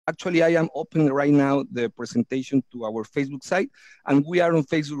Actually, I am opening right now the presentation to our Facebook site, and we are on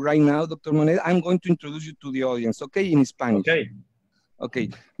Facebook right now, Dr. Monnet. I'm going to introduce you to the audience, okay, in Spanish. Okay. Ok,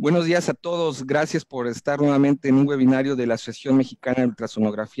 buenos días a todos. Gracias por estar nuevamente en un webinario de la Asociación Mexicana de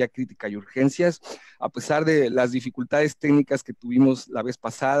Ultrasonografía Crítica y Urgencias. A pesar de las dificultades técnicas que tuvimos la vez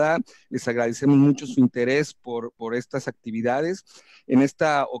pasada, les agradecemos mucho su interés por estas actividades. En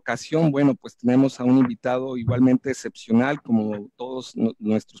esta ocasión, bueno, pues tenemos a un invitado igualmente excepcional, como todos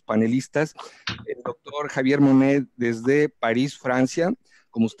nuestros panelistas, el doctor Javier Monnet desde París, Francia.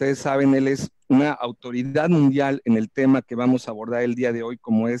 Como ustedes saben, él es una autoridad mundial en el tema que vamos a abordar el día de hoy,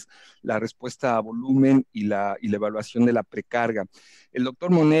 como es la respuesta a volumen y la evaluación de la precarga. El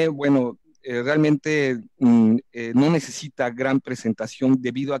doctor Monnet, bueno, realmente no necesita gran presentación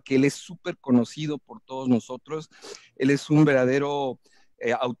debido a que él es súper conocido por todos nosotros. Él es un verdadero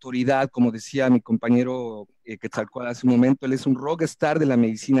autoridad, como decía mi compañero Quetzalcóatl hace un momento. Él es un rockstar de la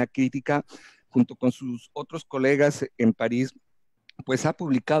medicina crítica, junto con sus otros colegas en París. Pues ha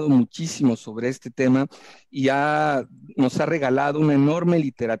publicado muchísimo sobre este tema y nos ha regalado una enorme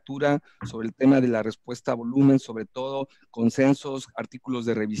literatura sobre el tema de la respuesta a volumen, sobre todo consensos, artículos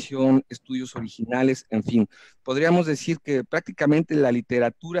de revisión, estudios originales, en fin. Podríamos decir que prácticamente la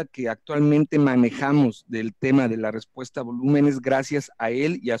literatura que actualmente manejamos del tema de la respuesta a volumen es gracias a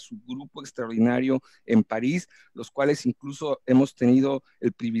él y a su grupo extraordinario en París, los cuales incluso hemos tenido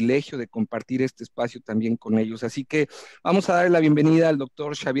el privilegio de compartir este espacio también con ellos. Así que vamos a darle la bienvenida al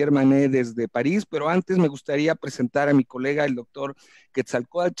doctor Javier Monnet desde París, pero antes me gustaría presentar a mi colega, el doctor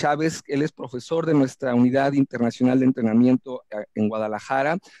Quetzalcóatl Chávez. Él es profesor de nuestra Unidad Internacional de Entrenamiento en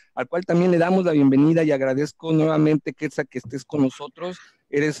Guadalajara, al cual también le damos la bienvenida y agradezco nuevamente, Quetzal, que estés con nosotros.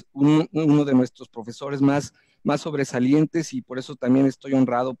 Eres uno de nuestros profesores más sobresalientes y por eso también estoy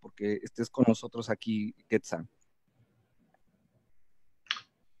honrado porque estés con nosotros aquí, Quetzal.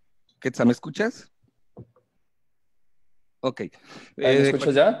 Quetzal, ¿me escuchas? Ok. ¿Me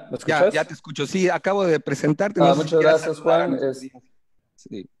escuchas ya? ¿Me escuchas? Ya te escucho. Sí, acabo de presentarte. No sé muchas gracias, Juan.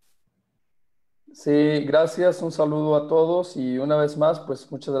 Sí. Sí, gracias. Un saludo a todos y una vez más,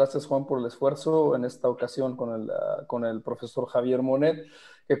 pues muchas gracias, Juan, por el esfuerzo en esta ocasión con el profesor Javier Monnet,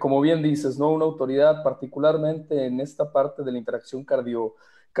 que como bien dices, ¿no? Una autoridad particularmente en esta parte de la interacción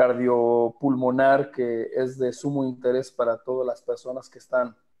cardiopulmonar que es de sumo interés para todas las personas que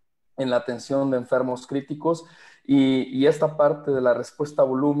están en la atención de enfermos críticos y esta parte de la respuesta a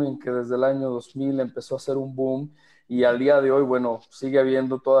volumen que desde el año 2000 empezó a ser un boom y al día de hoy, bueno, sigue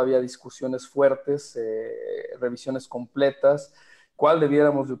habiendo todavía discusiones fuertes, revisiones completas, cuál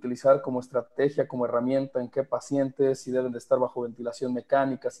debiéramos de utilizar como estrategia, como herramienta, en qué pacientes, si deben de estar bajo ventilación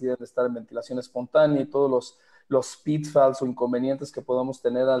mecánica, si deben de estar en ventilación espontánea y todos los pitfalls o inconvenientes que podamos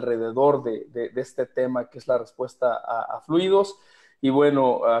tener alrededor de este tema que es la respuesta a fluidos. Y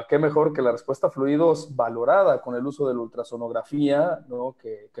bueno, qué mejor que la respuesta a fluidos valorada con el uso de la ultrasonografía, ¿no?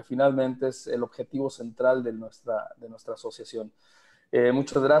 que finalmente es el objetivo central de nuestra asociación.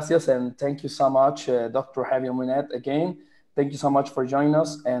 Muchas gracias and thank you so much, Dr. Javier Monnet, again. Thank you so much for joining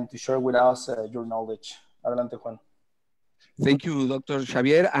us and to share with us your knowledge. Adelante, Juan. Thank you, Dr.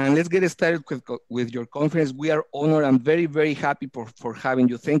 Javier. And let's get started with your conference. We are honored and very, very happy for having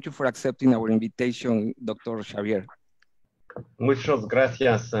you. Thank you for accepting our invitation, Dr. Javier. Muchas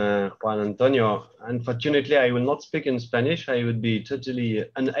gracias, Juan Antonio. Unfortunately, I will not speak in Spanish. I would be totally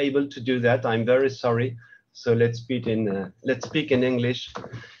unable to do that. I'm very sorry. So let's speak in English,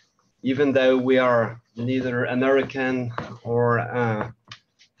 even though we are neither American or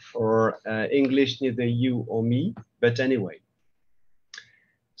English, neither you or me. But anyway,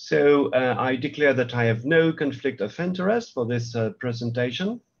 so I declare that I have no conflict of interest for this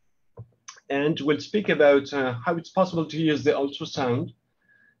presentation. And we'll speak about how it's possible to use the ultrasound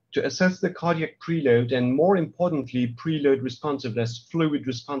to assess the cardiac preload and, more importantly, preload responsiveness, fluid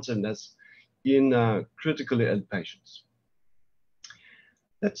responsiveness in critically ill patients.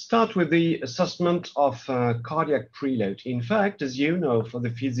 Let's start with the assessment of cardiac preload. In fact, as you know, for the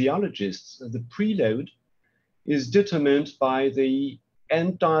physiologists, the preload is determined by the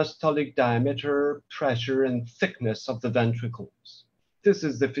end diastolic diameter, pressure, and thickness of the ventricles. This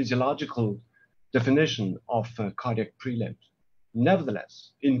is the physiological definition of cardiac preload.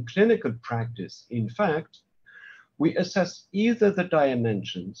 Nevertheless, in clinical practice, in fact, we assess either the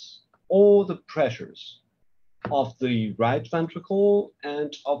dimensions or the pressures of the right ventricle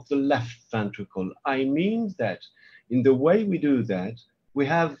and of the left ventricle. I mean that in the way we do that, we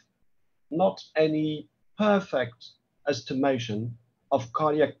have not any perfect estimation of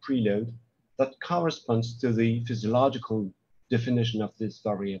cardiac preload that corresponds to the physiological definition of this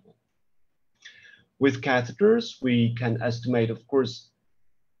variable. With catheters, we can estimate, of course,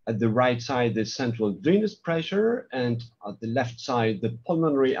 at the right side, the central venous pressure, and at the left side, the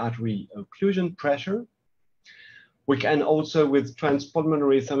pulmonary artery occlusion pressure. We can also, with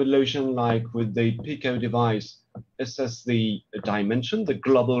transpulmonary thermoillusion, like with the PICO device, assess the dimension, the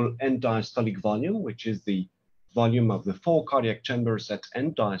global end diastolic volume, which is the volume of the 4 cardiac chambers at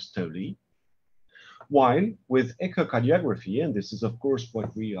end diastole. While with echocardiography, and this is of course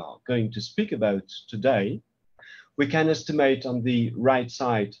what we are going to speak about today, we can estimate on the right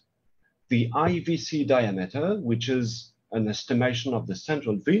side the IVC diameter, which is an estimation of the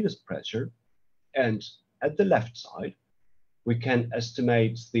central venous pressure, and at the left side, we can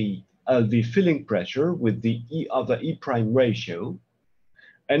estimate the LV filling pressure with the E/E' ratio,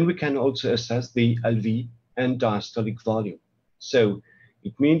 and we can also assess the LV and diastolic volume. So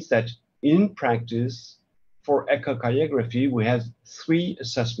it means that in practice, for echocardiography, we have 3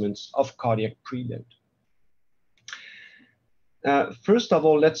 assessments of cardiac preload. First of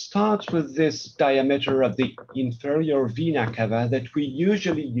all, let's start with this diameter of the inferior vena cava that we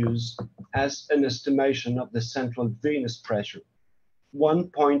usually use as an estimation of the central venous pressure. One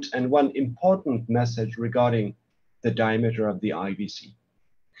point and one important message regarding the diameter of the IVC.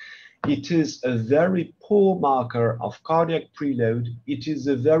 It is a very poor marker of cardiac preload. It is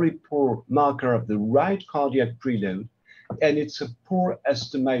a very poor marker of the right cardiac preload, and it's a poor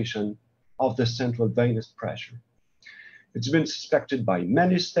estimation of the central venous pressure. It's been suspected by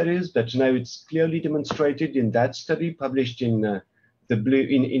many studies, but now it's clearly demonstrated in that study published in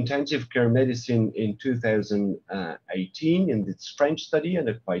in Intensive Care Medicine in 2018, in this French study, and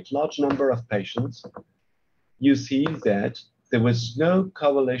a quite large number of patients. You see that there was no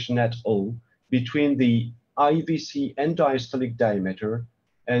correlation at all between the IVC end diastolic diameter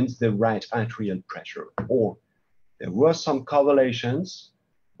and the right atrial pressure, or there were some correlations,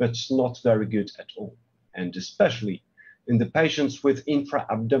 but not very good at all. And especially in the patients with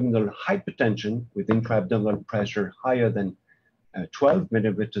intra-abdominal hypertension, with intra-abdominal pressure higher than 12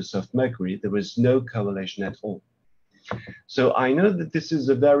 millimeters of mercury, there was no correlation at all. So I know that this is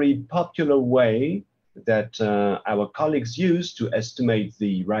a very popular way that our colleagues use to estimate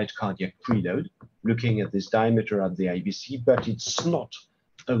the right cardiac preload, looking at this diameter of the IVC, but it's not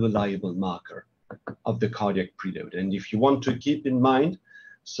a reliable marker of the cardiac preload. And if you want to keep in mind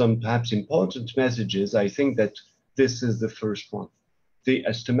some perhaps important messages, I think that this is the first one. The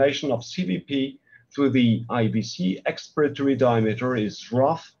estimation of CVP through the IVC expiratory diameter is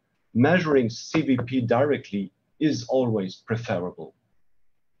rough. Measuring CVP directly is always preferable.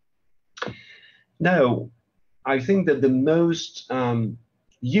 Now, I think that the most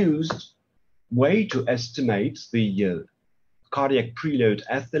used way to estimate the cardiac preload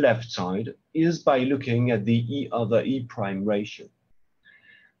at the left side is by looking at the E/E' ratio.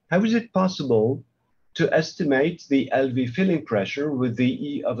 How is it possible to estimate the LV filling pressure with the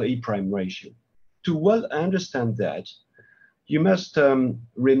E/E' ratio? To well understand that, you must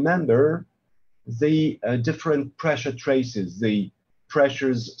remember the different pressure traces, the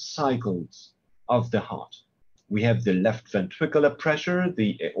pressures cycles of the heart. We have the left ventricular pressure,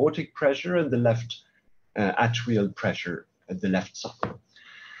 the aortic pressure, and the left atrial pressure at the left side.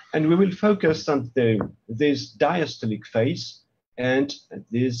 And we will focus on this diastolic phase and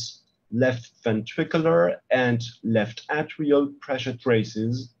this left ventricular and left atrial pressure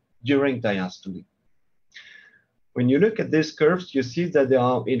traces during diastole. When you look at these curves, you see that there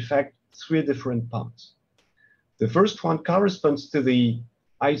are, in fact, 3 different parts. The first one corresponds to the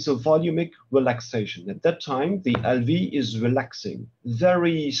isovolumic relaxation. At that time, the LV is relaxing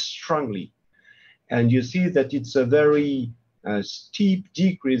very strongly. And you see that it's a very steep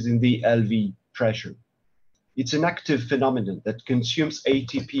decrease in the LV pressure. It's an active phenomenon that consumes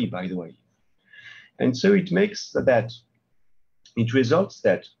ATP, by the way. And so it makes that, it results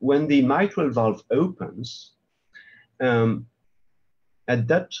that when the mitral valve opens, at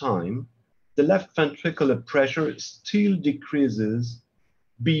that time, the left ventricular pressure still decreases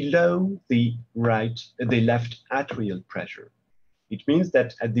below the left atrial pressure. It means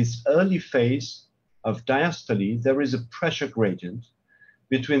that at this early phase of diastole, there is a pressure gradient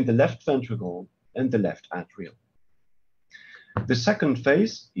between the left ventricle and the left atrial. The second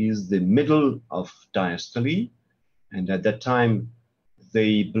phase is the middle of diastole, and at that time,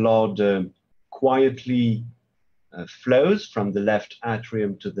 the blood quietly flows from the left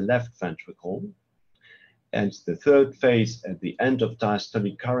atrium to the left ventricle. And the third phase at the end of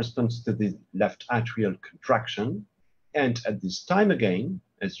diastole corresponds to the left atrial contraction. And at this time again,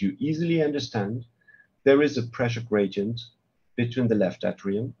 as you easily understand, there is a pressure gradient between the left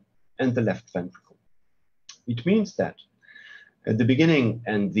atrium and the left ventricle. It means that at the beginning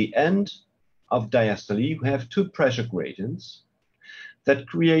and the end of diastole, we have 2 pressure gradients. that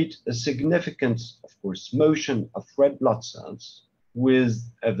create a significant, of course, motion of red blood cells with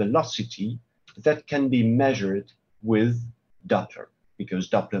a velocity that can be measured with Doppler, because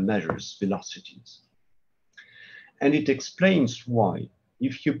Doppler measures velocities. And it explains why,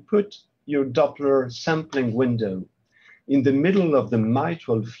 if you put your Doppler sampling window in the middle of the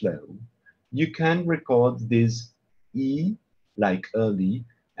mitral flow, you can record these E, like early,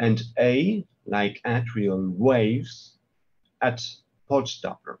 and A, like atrial waves at pulse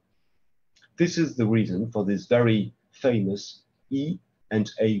Doppler. This is the reason for this very famous E and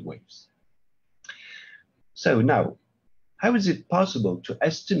A waves. So now, how is it possible to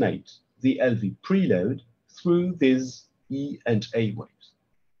estimate the LV preload through these E and A waves?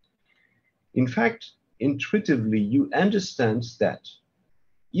 In fact, intuitively, you understand that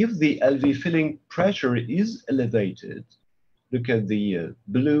if the LV filling pressure is elevated, look at the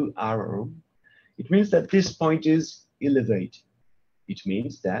blue arrow, it means that this point is elevated. It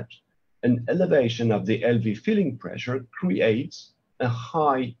means that an elevation of the LV filling pressure creates a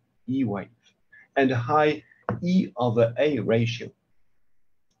high E wave and a high E over A ratio.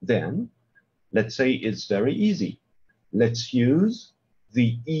 Then, let's say it's very easy. Let's use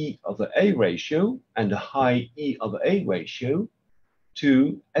the E over A ratio and a high E over A ratio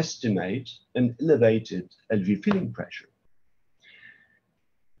to estimate an elevated LV filling pressure.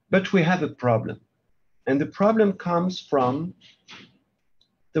 But we have a problem, and the problem comes from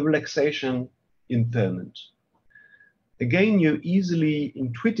the relaxation impairment. Again, you easily,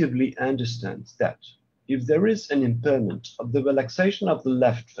 intuitively understand that if there is an impairment of the relaxation of the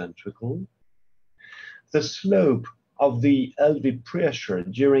left ventricle, the slope of the LV pressure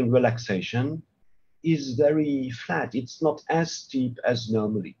during relaxation is very flat. It's not as steep as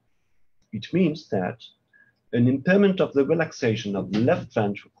normally. It means that an impairment of the relaxation of the left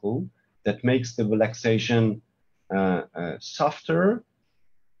ventricle that makes the relaxation softer,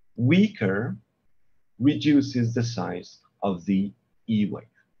 weaker, reduces the size of the E wave.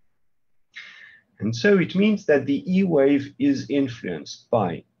 And so it means that the E wave is influenced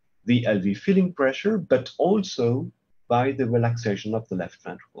by the LV filling pressure, but also by the relaxation of the left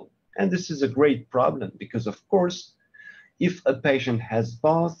ventricle. And this is a great problem because, of course, if a patient has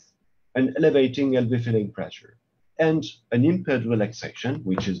both an elevating LV filling pressure and an impaired relaxation,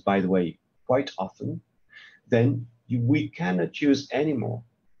 which is, by the way, quite often, then we cannot use anymore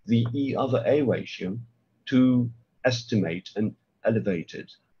the E over A ratio to estimate an elevated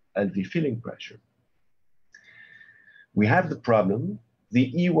LV filling pressure. We have the problem.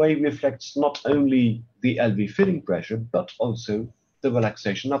 The E wave reflects not only the LV filling pressure, but also the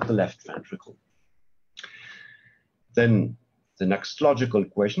relaxation of the left ventricle. Then the next logical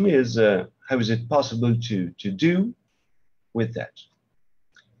question is, how is it possible to do with that?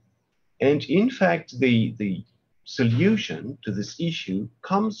 And in fact, the solution to this issue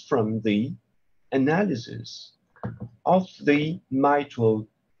comes from the analysis of the mitral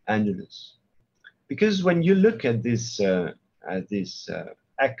annulus. Because when you look at this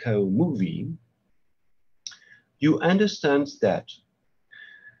echo movie, you understand that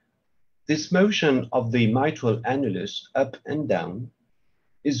this motion of the mitral annulus up and down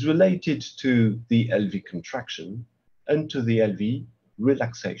is related to the LV contraction and to the LV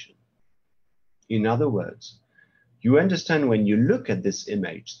relaxation. In other words, you understand when you look at this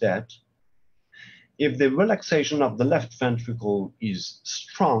image that if the relaxation of the left ventricle is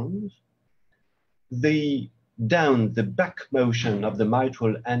strong, the back motion of the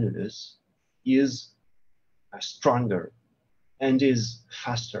mitral annulus is stronger and is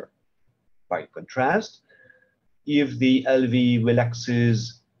faster. By contrast, if the LV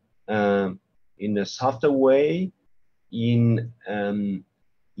relaxes in a softer way, in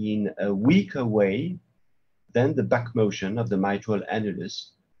a weaker way, then the back motion of the mitral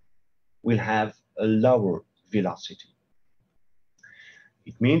annulus will have a lower velocity.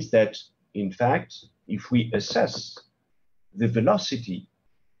 It means that, in fact, if we assess the velocity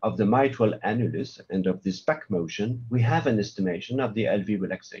of the mitral annulus and of this back motion, we have an estimation of the LV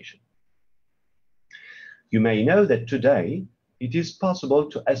relaxation. You may know that today it is possible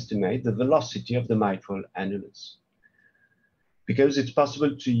to estimate the velocity of the mitral annulus because it's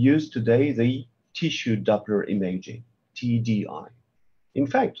possible to use today the tissue Doppler imaging, TDI. In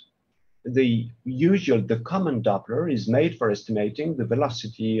fact, the common Doppler is made for estimating the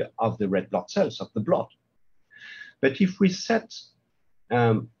velocity of the red blood cells of the blood. But if we set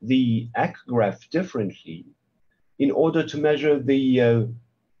the echograph differently in order to measure the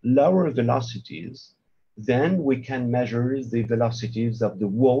lower velocities, then we can measure the velocities of the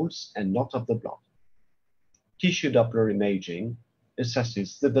walls and not of the blood. Tissue Doppler imaging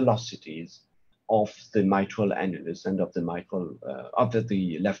assesses the velocities of the mitral annulus and of the mitral, of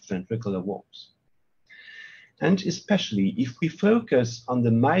the left ventricular walls. And especially if we focus on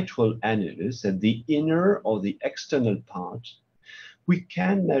the mitral annulus at the inner or the external part, we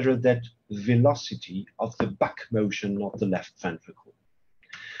can measure that velocity of the back motion of the left ventricle.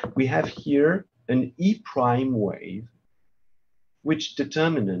 We have here an E prime wave, which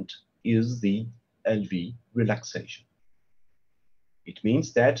determinant is the LV relaxation. It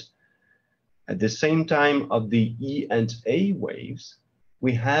means that at the same time of the E and A waves,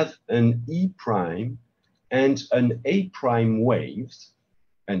 we have an E prime and an A prime waves,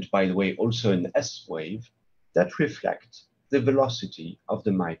 and by the way, also an S wave, that reflect the velocity of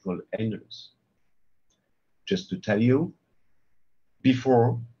the mitral annulus. Just to tell you,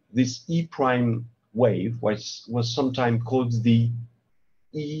 before, this E prime wave was sometimes called the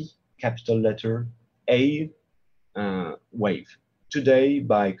E capital letter A wave. Today,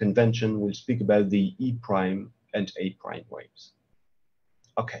 by convention, we'll speak about the E prime and A prime waves.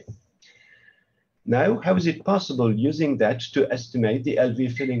 Okay. Now, how is it possible using that to estimate the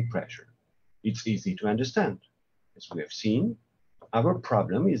LV filling pressure? It's easy to understand. As we have seen, our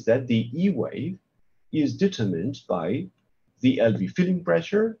problem is that the E wave is determined by the LV filling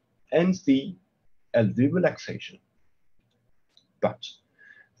pressure and the LV relaxation. But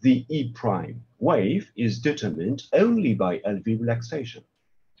the E prime wave is determined only by LV relaxation.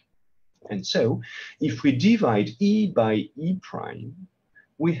 And so, if we divide E by E prime,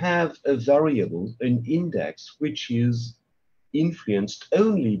 we have a variable, an index, which is influenced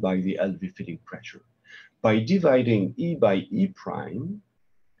only by the LV filling pressure. By dividing E by E prime,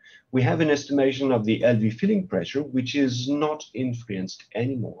 we have an estimation of the LV filling pressure, which is not influenced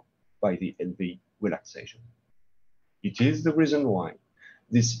anymore by the LV relaxation. It is the reason why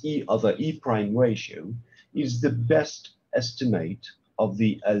this E over E prime ratio is the best estimate of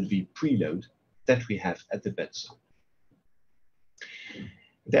the LV preload that we have at the bedside.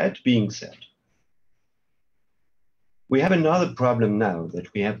 That being said, we have another problem now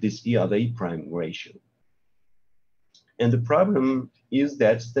that we have this E over E prime ratio. And the problem is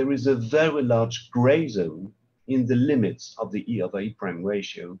that there is a very large gray zone in the limits of the E over E prime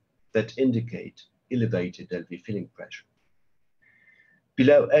ratio that indicate elevated LV filling pressure.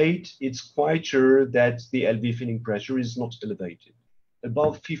 Below 8, it's quite sure that the LV filling pressure is not elevated.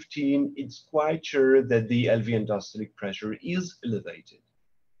 Above 15, it's quite sure that the LV endosteric pressure is elevated.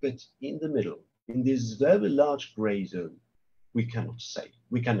 But in the middle, in this very large gray zone, we cannot say,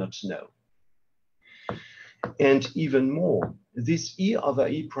 we cannot know. And even more, this E over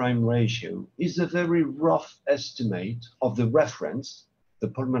E prime ratio is a very rough estimate of the reference, the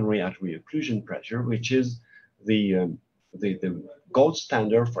pulmonary artery occlusion pressure, which is the gold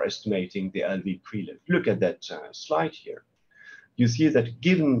standard for estimating the LV preload. Look at that slide here. You see that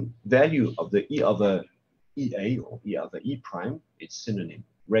given value of the E over EA or E over E prime, its synonym,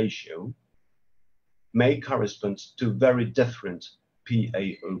 ratio, may correspond to very different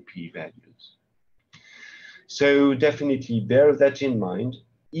PAOP values. So definitely bear that in mind,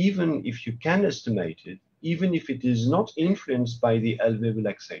 even if you can estimate it, even if it is not influenced by the LV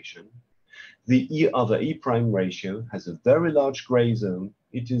relaxation, the E over E prime ratio has a very large gray zone.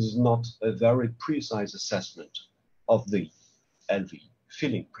 It is not a very precise assessment of the LV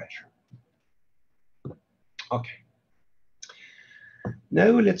filling pressure. Okay. Now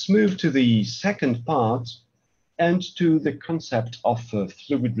let's move to the second part and to the concept of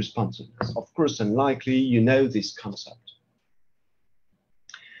fluid responsiveness. Of course, unlikely you know this concept.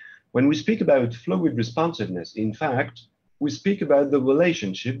 When we speak about fluid responsiveness, in fact, we speak about the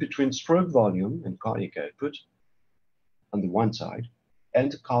relationship between stroke volume and cardiac output on the one side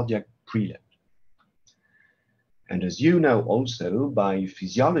and cardiac preload. And as you know also, by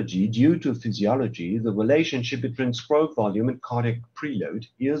physiology, due to physiology, the relationship between stroke volume and cardiac preload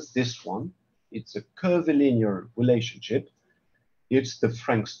is this one. It's a curvilinear relationship. It's the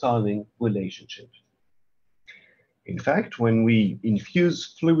Frank-Starling relationship. In fact, when we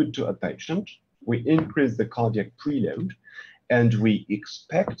infuse fluid to a patient, we increase the cardiac preload, and we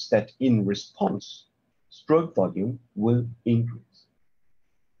expect that in response, stroke volume will increase.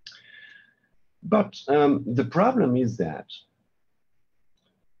 But the problem is that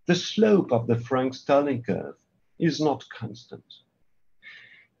the slope of the Frank-Starling curve is not constant.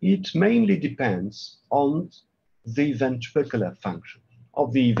 It mainly depends on the ventricular function,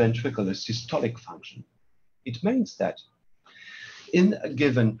 of the ventricular systolic function. It means that in a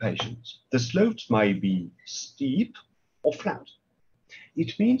given patient, the slopes might be steep or flat.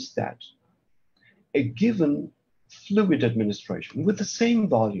 It means that a given fluid administration with the same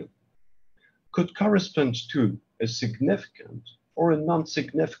volume could correspond to a significant or a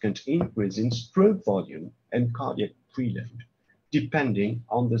non-significant increase in stroke volume and cardiac preload, depending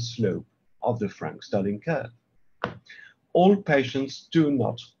on the slope of the Frank-Starling curve. All patients do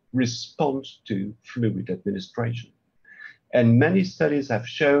not respond to fluid administration. And many studies have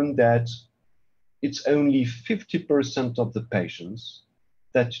shown that it's only 50% of the patients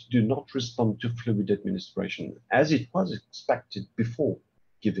that do not respond to fluid administration, as it was expected before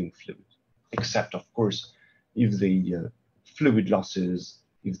giving fluid, except, of course, if the fluid losses,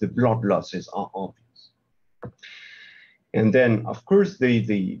 if the blood losses are obvious. And then, of course,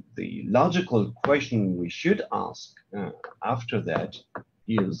 the logical question we should ask after that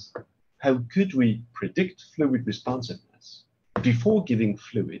is, how could we predict fluid responsiveness before giving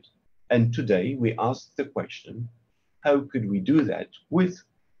fluid? And today we ask the question, how could we do that with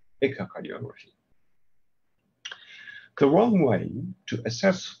echocardiography? The wrong way to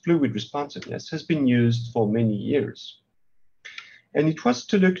assess fluid responsiveness has been used for many years. And it was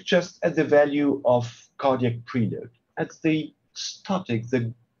to look just at the value of cardiac preload, at the static,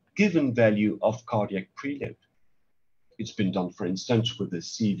 the given value of cardiac preload. It's been done, for instance, with the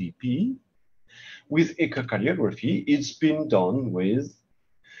CVP. With echocardiography, it's been done with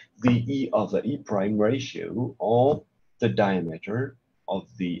the E/E prime ratio, or the diameter of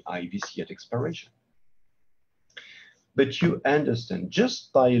the IVC at expiration. But you understand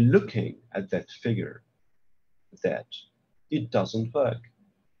just by looking at that figure that it doesn't work.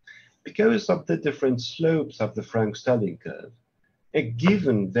 Because of the different slopes of the Frank-Starling curve, a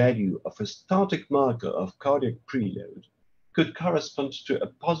given value of a static marker of cardiac preload could correspond to a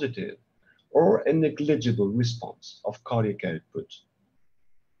positive or a negligible response of cardiac output,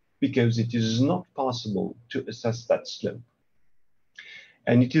 because it is not possible to assess that slope.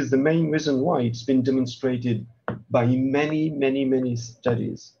 And it is the main reason why it's been demonstrated by many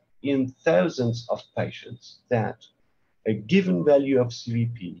studies in thousands of patients that a given value of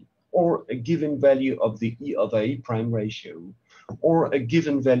CVP, or a given value of the E/E prime ratio, or a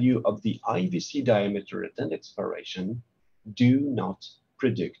given value of the IVC diameter at end expiration do not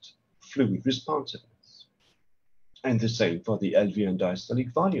predict fluid responsiveness. And the same for the LV and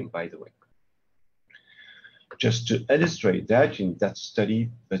diastolic volume, by the way. Just to illustrate that in that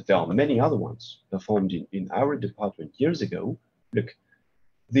study, but there are many other ones performed in our department years ago. Look,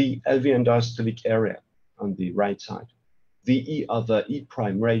 the LV and diastolic area on the right side, the E/E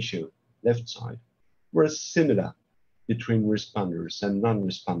prime ratio left side, were similar between responders and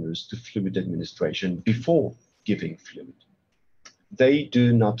non-responders to fluid administration before giving fluid. They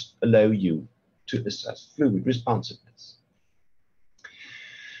do not allow you to assess fluid responsiveness.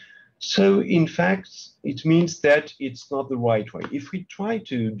 So in fact, it means that it's not the right way. If we try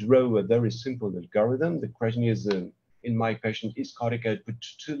to draw a very simple algorithm, the question is, in my patient, is cardiac output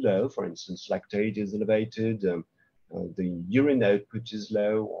too low? For instance, lactate is elevated, the urine output is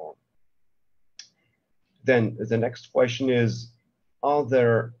low. Or then the next question is, are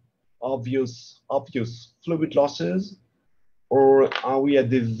there obvious fluid losses? Or are we at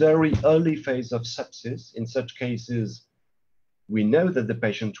the very early phase of sepsis? In such cases, we know that the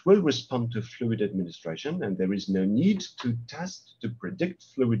patient will respond to fluid administration, and there is no need to test to predict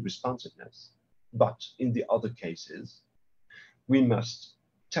fluid responsiveness. But in the other cases, we must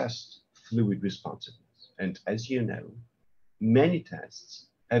test fluid responsiveness. And as you know, many tests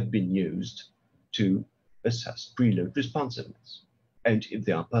have been used to assess preload responsiveness. And if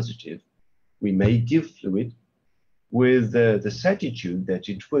they are positive, we may give fluid with the certitude that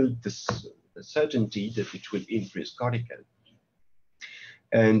it will, the certainty that it will increase cardiac output.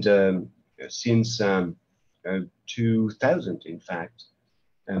 And since 2000, in fact,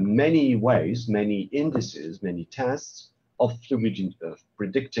 many ways, many indices, many tests of fluid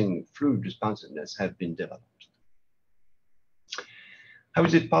predicting fluid responsiveness have been developed. How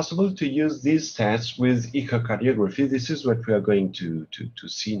is it possible to use these tests with echocardiography? This is what we are going to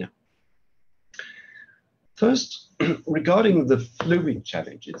see now. First, regarding the fluid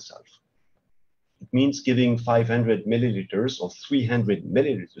challenge itself, it means giving 500 milliliters or 300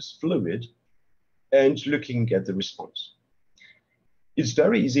 milliliters fluid and looking at the response. It's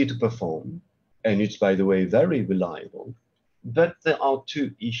very easy to perform, and it's, by the way, very reliable, but there are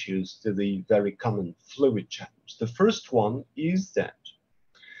two issues to the very common fluid challenge. The first one is that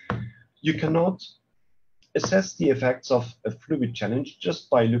you cannot assess the effects of a fluid challenge just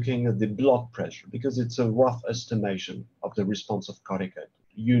by looking at the blood pressure, because it's a rough estimation of the response of cardiac output.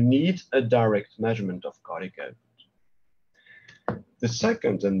 You need a direct measurement of cardiac output. The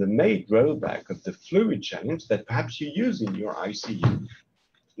second and the main drawback of the fluid challenge that perhaps you use in your ICU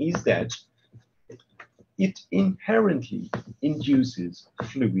is that it inherently induces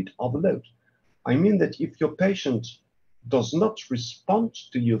fluid overload. I mean that if your patient does not respond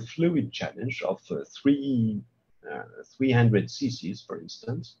to your fluid challenge of 300 cc's, for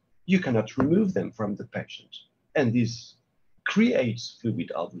instance, you cannot remove them from the patient. And this creates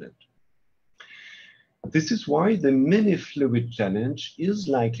fluid overload. This is why the mini fluid challenge is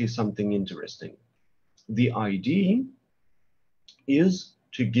likely something interesting. The idea is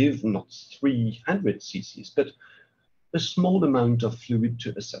to give not 300 cc's, but a small amount of fluid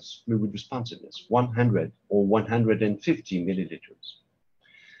to assess fluid responsiveness, 100 or 150 milliliters.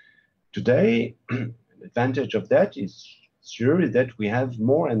 Today, an advantage of that is surely that we have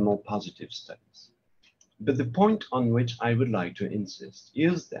more and more positive studies. But the point on which I would like to insist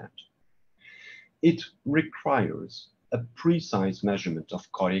is that it requires a precise measurement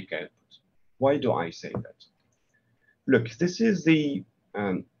of cardiac output. Why do I say that? Look, this is the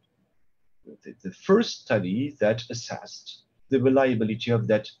first study that assessed the reliability of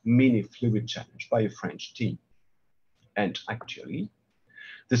that mini fluid challenge by a French team. And actually,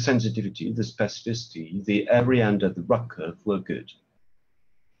 the sensitivity, the specificity, the area under the ROC curve were good.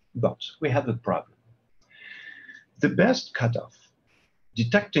 But we have a problem. The best cutoff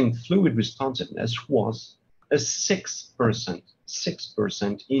detecting fluid responsiveness was a 6%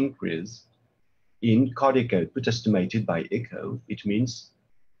 increase in cardiac output estimated by echo. It means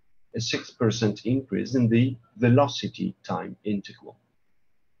a 6% increase in the velocity time interval.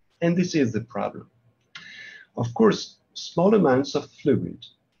 And this is the problem. Of course, small amounts of fluid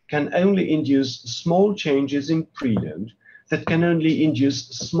can only induce small changes in preload that can only induce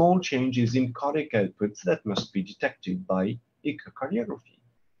small changes in cardiac output that must be detected by echocardiography,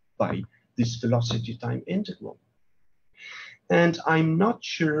 by this velocity time interval. And I'm not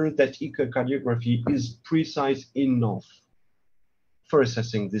sure that echocardiography is precise enough for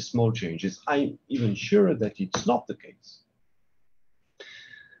assessing these small changes. I'm even sure that it's not the case.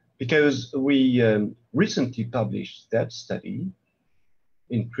 Because we recently published that study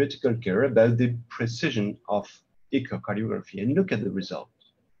in Critical Care about the precision of echocardiography, and look at the result.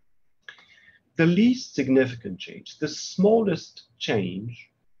 The least significant change, the smallest change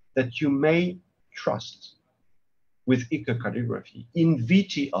that you may trust with echocardiography in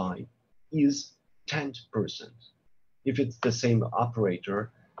VTI is 10%, if it's the same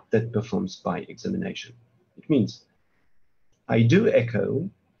operator that performs by examination. It means I do echo,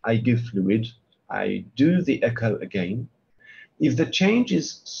 I give fluid, I do the echo again. If the change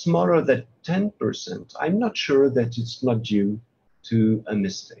is smaller than 10%, I'm not sure that it's not due to a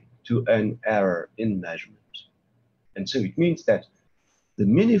mistake, to an error in measurement. And so it means that the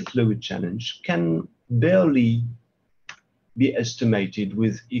mini fluid challenge can barely be estimated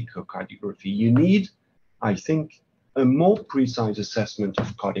with echocardiography. You need, I think, a more precise assessment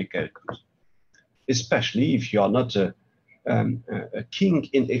of cardiac output, especially if you are not a king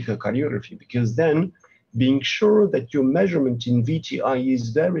in echocardiography, because then being sure that your measurement in VTI is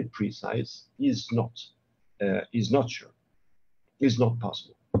very precise is not sure, is not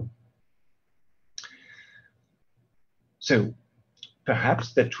possible. So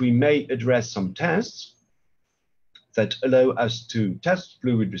perhaps that we may address some tests that allow us to test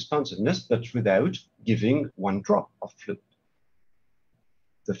fluid responsiveness, but without giving one drop of fluid.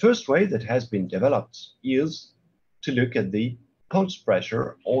 The first way that has been developed is to look at the pulse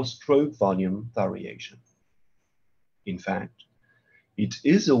pressure or stroke volume variation. In fact, it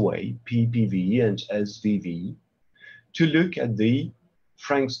is a way, PPV and SVV, to look at the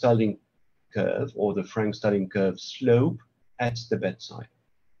Frank-Starling curve or the Frank-Starling curve slope at the bedside.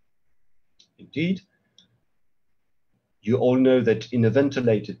 Indeed, you all know that in a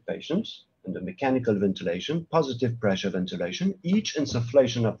ventilated patient, under mechanical ventilation, positive pressure ventilation, each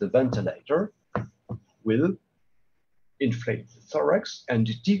insufflation of the ventilator will inflate the thorax and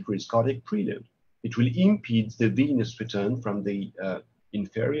decrease cardiac preload. It will impede the venous return from the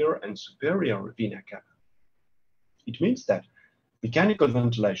inferior and superior vena cava. It means that mechanical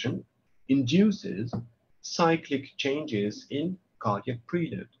ventilation induces cyclic changes in cardiac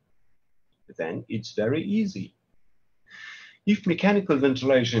preload. Then it's very easy. If mechanical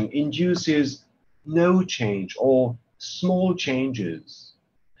ventilation induces no change or small changes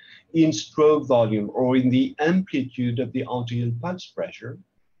in stroke volume or in the amplitude of the arterial pulse pressure,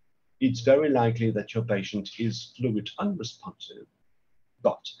 it's very likely that your patient is fluid unresponsive.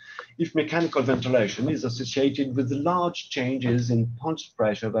 But if mechanical ventilation is associated with large changes in pulse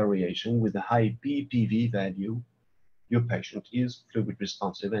pressure variation with a high PPV value, your patient is fluid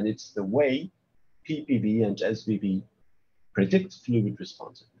responsive, and it's the way PPV and SVV predict fluid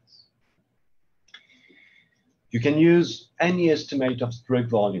responsiveness. You can use any estimate of stroke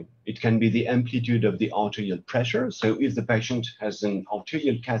volume. It can be the amplitude of the arterial pressure. So if the patient has an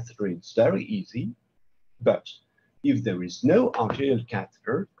arterial catheter, it's very easy. But if there is no arterial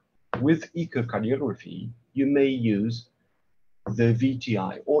catheter, with echocardiography, you may use the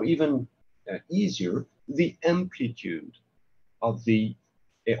VTI, or even easier, the amplitude of the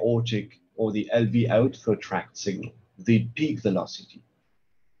aortic or the LV outflow tract signal, the peak velocity.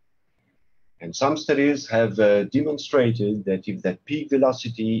 And some studies have demonstrated that if that peak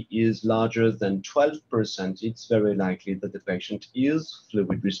velocity is larger than 12%, it's very likely that the patient is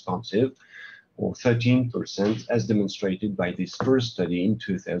fluid responsive, or 13%, as demonstrated by this first study in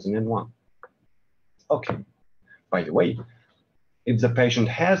 2001. Okay, by the way, if the patient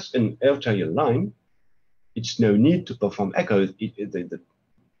has an arterial line, it's no need to perform echo.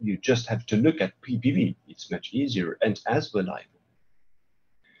 You just have to look at PPV. It's much easier and as reliable.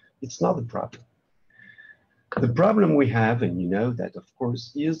 It's not a problem. The problem we have, and you know that of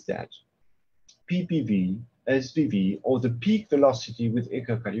course, is that PPV, SVV, or the peak velocity with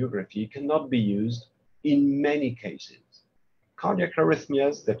echocardiography cannot be used in many cases. Cardiac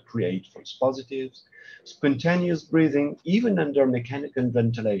arrhythmias that create false positives, spontaneous breathing, even under mechanical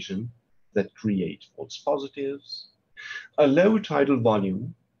ventilation, that create false positives, a low tidal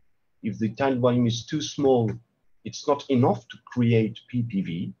volume. If the tidal volume is too small, it's not enough to create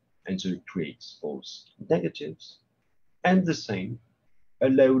PPV, and so it creates false negatives. And the same, a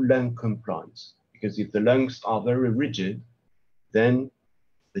low lung compliance, because if the lungs are very rigid, then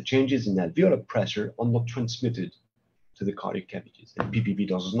the changes in alveolar pressure are not transmitted to the cardiac cavities, and PPV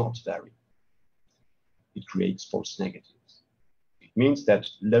does not vary. It creates false negatives. It means that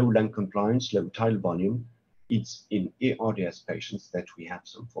low lung compliance, low tidal volume, it's in ARDS patients that we have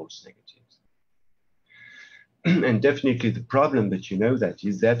some false negatives. And definitely the problem that you know that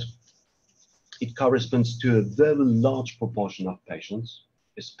is that it corresponds to a very large proportion of patients,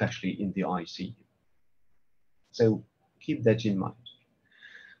 especially in the ICU. So keep that in mind.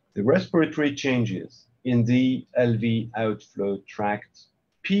 The respiratory changes in the LV outflow tract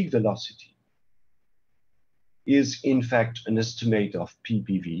peak velocity is in fact an estimate of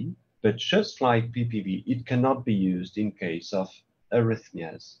PPV, but just like PPV, it cannot be used in case of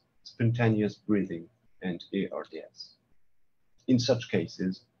arrhythmias, spontaneous breathing, and ARDS. In such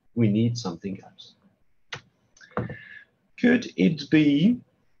cases, we need something else. Could it be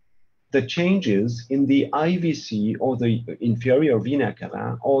the changes in the IVC or the inferior vena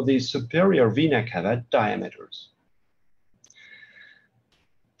cava or the superior vena cava diameters?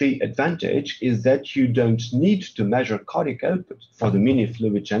 The advantage is that you don't need to measure cardiac output. For the mini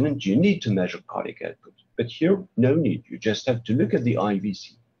fluid challenge, you need to measure cardiac output, but here, no need. You just have to look at the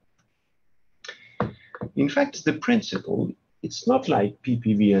IVC. In fact, the principle, it's not like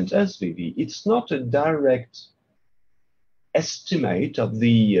PPV and SVV. It's not a direct estimate of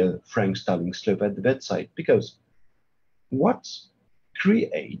the Frank-Starling slope at the bedside, because what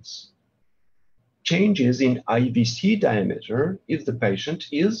creates changes in IVC diameter if the patient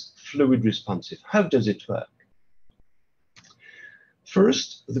is fluid responsive? How does it work?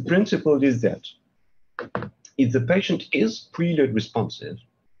 First, the principle is that if the patient is preload responsive,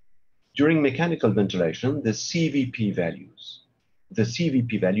 during mechanical ventilation, the CVP value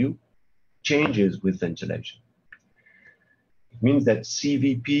changes with ventilation. It means that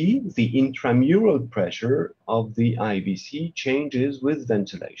CVP, the intramural pressure of the IVC, changes with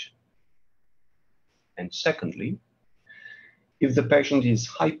ventilation. And secondly, if the patient is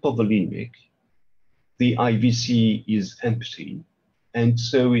hypovolemic, the IVC is empty, and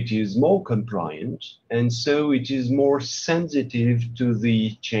so it is more compliant, and so it is more sensitive to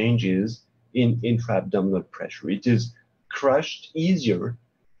the changes in intra-abdominal pressure. It is crushed easier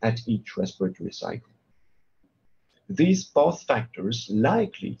at each respiratory cycle. These both factors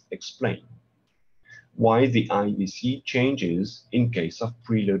likely explain why the IVC changes in case of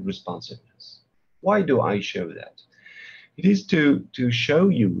preload responsiveness. Why do I show that? It is to show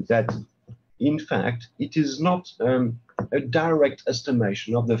you that, in fact, it is not a direct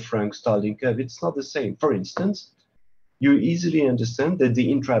estimation of the Frank-Starling curve. It's not the same. For instance, you easily understand that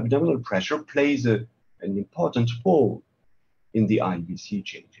the intra-abdominal pressure plays an important role in the IVC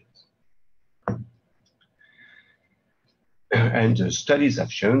changes. And studies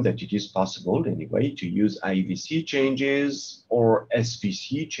have shown that it is possible, anyway, to use IVC changes or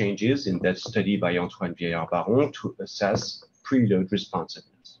SVC changes in that study by Antoine Vieillard-Baron to assess preload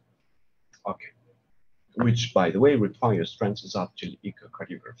responsiveness. Okay. Which, by the way, requires transesophageal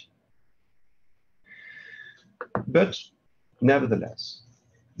echocardiography. But nevertheless,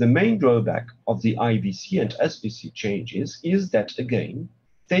 the main drawback of the IVC and SVC changes is that, again,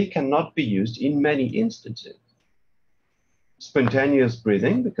 they cannot be used in many instances. Spontaneous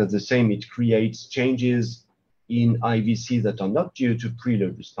breathing, because the same, it creates changes in IVC that are not due to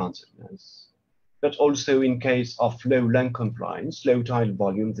preload responsiveness. but also in case of low lung compliance, low tidal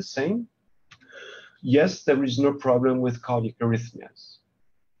volume, the same. Yes, there is no problem with cardiac arrhythmias.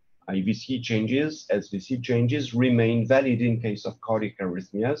 IVC changes, SVC changes remain valid in case of cardiac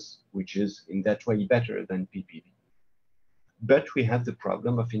arrhythmias, which is in that way better than PPV. But we have the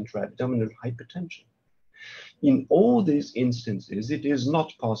problem of intra-abdominal hypertension. In all these instances, it is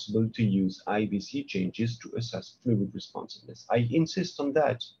not possible to use IVC changes to assess fluid responsiveness. I insist on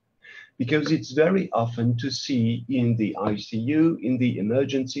that because it's very often to see in the ICU, in the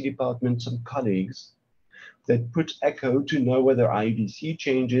emergency department, some colleagues that put echo to know whether IVC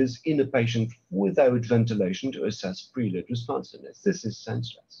changes in a patient without ventilation to assess preload responsiveness. This is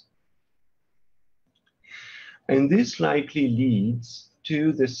senseless. And this likely leads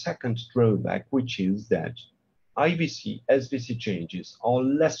to the second drawback, which is that IVC, SVC changes are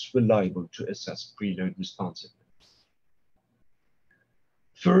less reliable to assess preload responsiveness.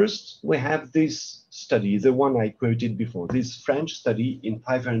 First, we have this study, the one I quoted before, this French study in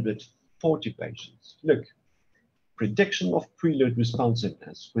 540 patients. Look, prediction of preload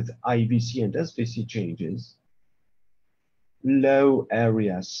responsiveness with IVC and SVC changes, low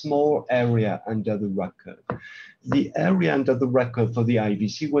area, small area under the RUC curve. The area under the RUC curve for the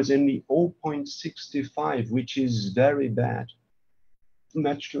IVC was only 0.65, which is very bad,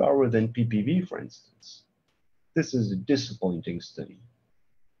 much lower than PPV, for instance. This is a disappointing study.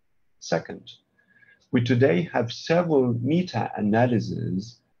 Second, we today have several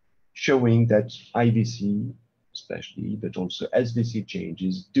meta-analyses showing that IVC, especially, but also SVC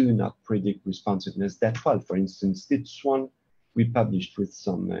changes do not predict responsiveness that well. For instance, this one we published with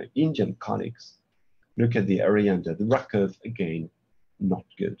some Indian colleagues. Look at the area under the RUC curve, again, not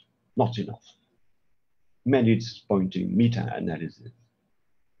good, not enough. Many disappointing meta-analyses.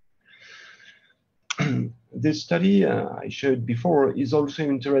 This study I showed before is also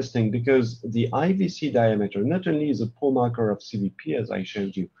interesting because the IVC diameter not only is a poor marker of CVP, as I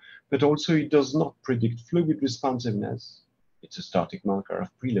showed you, but also it does not predict fluid responsiveness. It's a static marker of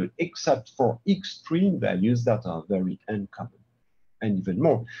preload, except for extreme values that are very uncommon. And even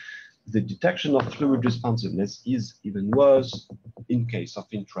more, the detection of fluid responsiveness is even worse in case of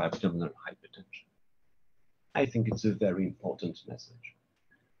intra-abdominal hypertension. I think it's a very important message.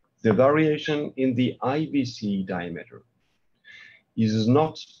 The variation in the IVC diameter is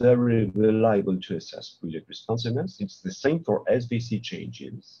not very reliable to assess preload responsiveness. It's the same for SVC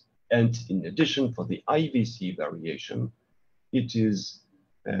changes. And in addition, for the IVC variation, it is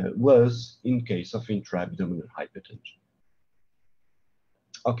worse in case of intra-abdominal hypertension.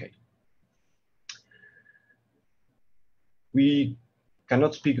 Okay. We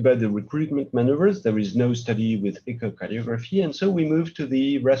cannot speak about the recruitment maneuvers. There is no study with echocardiography, and so we move to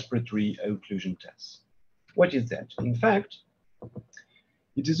the respiratory occlusion test. What is that? In fact,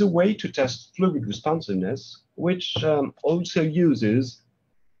 it is a way to test fluid responsiveness, which also uses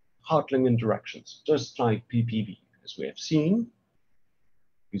heart-lung interactions, just like PPV. As we have seen,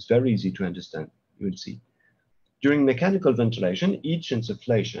 it's very easy to understand, you will see. During mechanical ventilation, each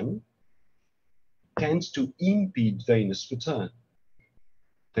insufflation tends to impede venous return.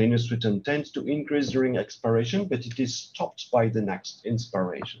 Venous return tends to increase during expiration, but it is stopped by the next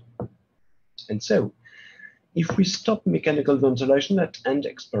inspiration. And so, if we stop mechanical ventilation at end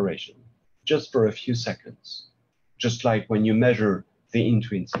expiration, just for a few seconds, just like when you measure the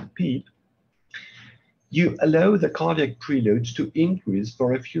intrinsic PEEP, you allow the cardiac preload to increase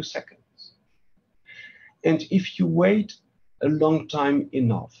for a few seconds. And if you wait a long time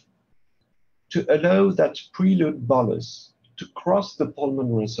enough to allow that preload bolus to cross the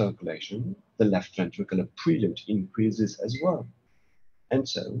pulmonary circulation, the left ventricular preload increases as well. And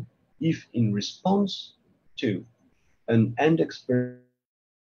so, if in response to an end expiration,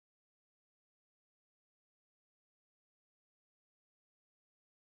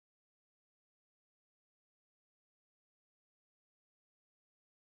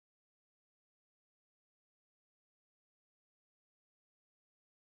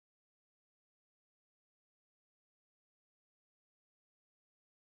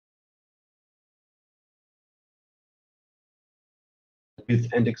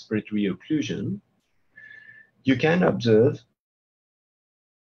 with end expiratory occlusion, you can observe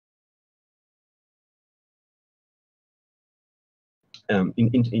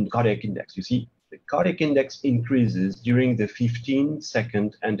in cardiac index. You see, the cardiac index increases during the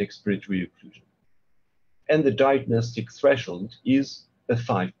 15-second end expiratory occlusion. And the diagnostic threshold is a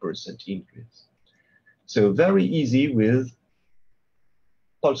 5% increase. So very easy with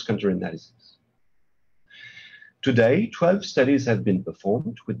pulse counter-analysis. Today, 12 studies have been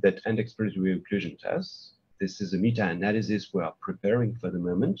performed with that end expiratory occlusion test. This is a meta-analysis we are preparing for the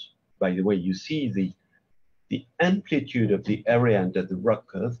moment. by the way, you see the amplitude of the area under the ROC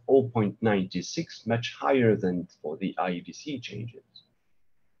curve, 0.96, much higher than for the IVC changes.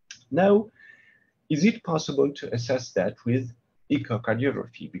 Now, is it possible to assess that with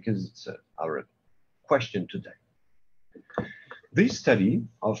echocardiography? Because it's our question today. This study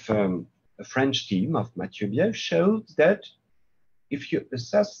of a French team of XAVIER showed that if you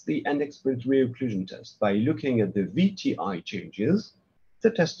assess the end expiratory occlusion test by looking at the VTI changes, the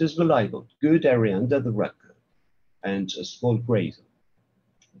test is reliable, good area under the ROC curve, and a small grazer.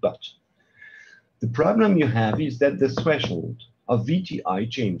 But the problem you have is that the threshold of VTI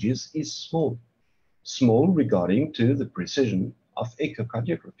changes is small regarding to the precision of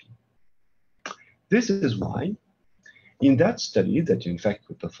echocardiography. This is why in that study that in fact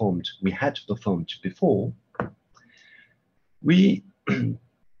we had performed before, we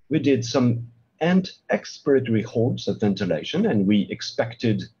did some end expiratory holds of ventilation, and we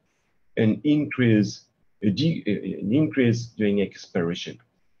expected an increase during expiration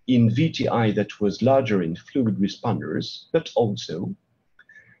in VTI that was larger in fluid responders, but also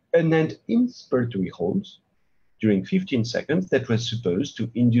an end inspiratory hold during 15 seconds that was supposed to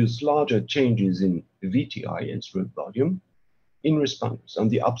induce larger changes in VTI and throat volume in responders on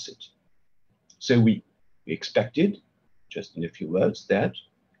the opposite. So we expected, just in a few words, that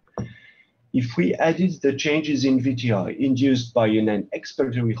if we added the changes in VTI induced by an end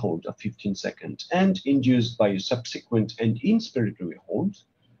expiratory hold of 15 seconds and induced by a subsequent end inspiratory hold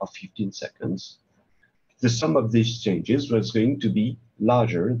of 15 seconds, the sum of these changes was going to be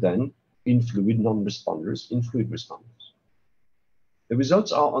larger than in fluid non-responders, in fluid responders. The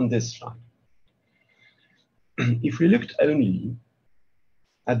results are on this slide. If we looked only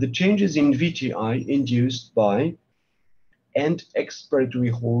at the changes in VTI induced by end expiratory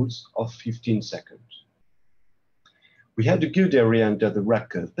holds of 15 seconds, we had a good area under the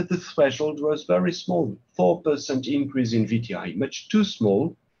ROC curve, but the threshold was very small, 4% increase in VTI, much too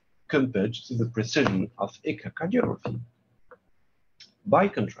small compared to the precision of echocardiography. By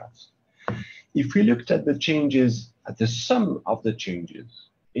contrast, if we looked at the changes, at the sum of the changes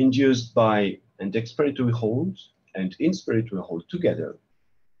induced by end expiratory hold and inspiratory hold together,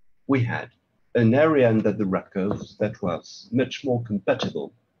 we had an area under the ROC curves that was much more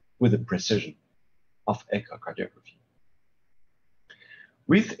compatible with the precision of echocardiography.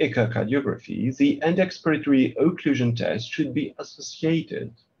 With echocardiography, the end expiratory occlusion test should be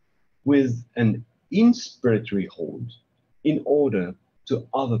associated with an inspiratory hold in order to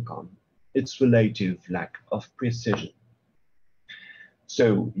overcome its relative lack of precision.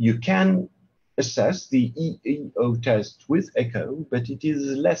 So you can assess the EEO test with echo, but it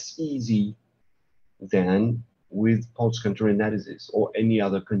is less easy than with pulse contour analysis or any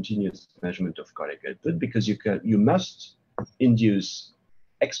other continuous measurement of cardiac output, because you must induce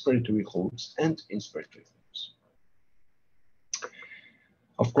expiratory holds and inspiratory holds.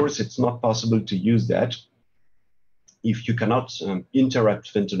 Of course, it's not possible to use that if you cannot interrupt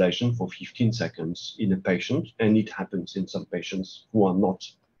ventilation for 15 seconds in a patient, and it happens in some patients who are not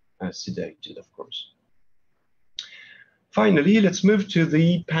sedated, of course. Finally, let's move to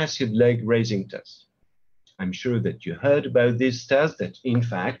the passive leg raising test. I'm sure that you heard about this test that in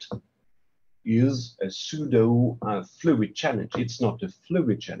fact is a pseudo fluid challenge. It's not a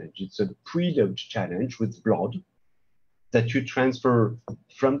fluid challenge, it's a preload challenge with blood that you transfer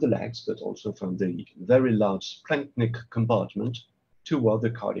from the legs, but also from the very large splanchnic compartment toward the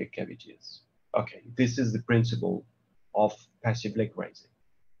cardiac cavities. Okay, this is the principle of passive leg raising.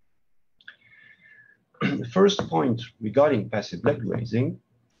 The first point regarding passive leg raising,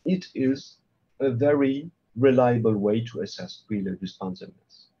 it is a very reliable way to assess preload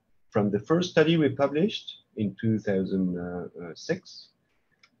responsiveness. From the first study we published in 2006,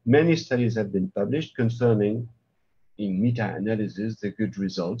 many studies have been published confirming in meta-analysis the good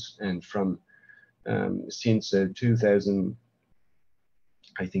results, and from since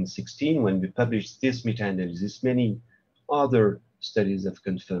 2016, when we published this meta-analysis, many other studies have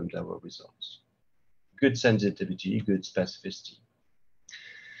confirmed our results. Good sensitivity, good specificity.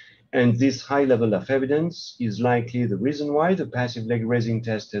 And this high level of evidence is likely the reason why the passive leg raising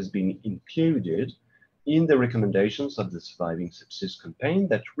test has been included in the recommendations of the Surviving Sepsis campaign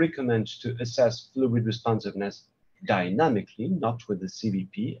that recommends to assess fluid responsiveness dynamically, not with the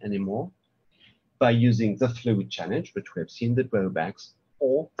CVP anymore, by using the fluid challenge, but we have seen the drawbacks,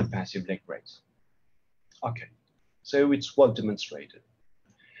 or the passive leg raise. Okay, so it's well demonstrated.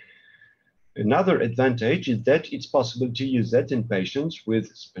 Another advantage is that it's possible to use that in patients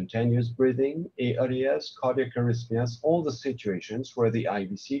with spontaneous breathing, ARDS, cardiac arrhythmias, all the situations where the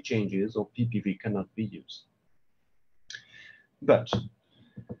IVC changes or PPV cannot be used. But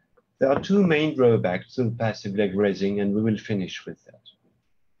There are two main drawbacks to passive leg raising, and we will finish with that.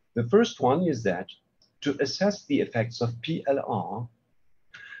 The first one is that to assess the effects of PLR,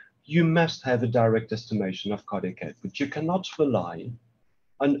 you must have a direct estimation of cardiac output. You cannot rely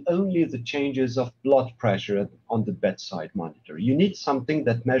on only the changes of blood pressure on the bedside monitor. You need something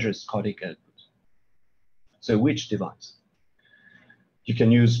that measures cardiac output. So which device? You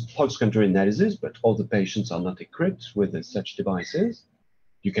can use pulse control analysis, but all the patients are not equipped with such devices.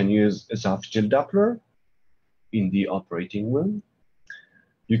 You can use esophageal Doppler in the operating room.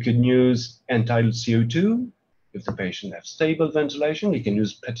 You can use end-tidal CO2 if the patient has stable ventilation. You can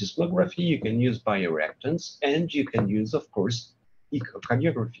use plethysmography, you can use bioreactants, and you can use, of course,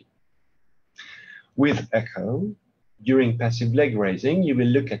 echocardiography. With echo, during passive leg raising, you will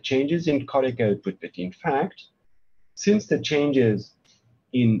look at changes in cardiac output, but in fact, since the changes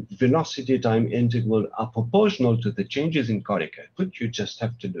in velocity time interval are proportional to the changes in cardiac output, you just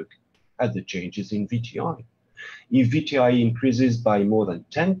have to look at the changes in VTI. If VTI increases by more than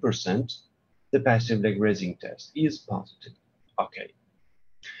 10%, the passive leg raising test is positive. Okay.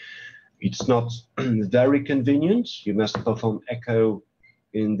 It's not very convenient. You must perform echo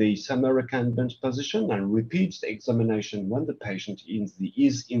in the semi-recumbent position and repeat the examination when the patient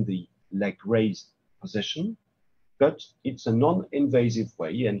is in the leg raised position. But it's a non-invasive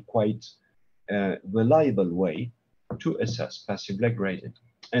way and quite reliable way to assess passive leg raising.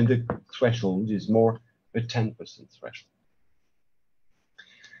 And the threshold is more a 10% threshold.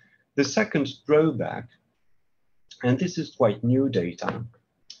 The second drawback, and this is quite new data,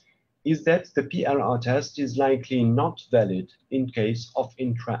 is that the PLR test is likely not valid in case of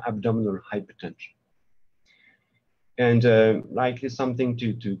intra-abdominal hypertension. And likely something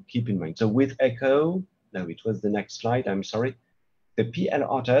to keep in mind. So with echo, no, it was the next slide, I'm sorry. The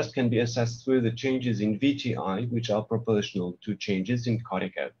PLR test can be assessed through the changes in VTI, which are proportional to changes in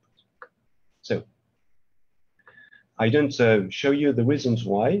cardiac output. So I don't show you the reasons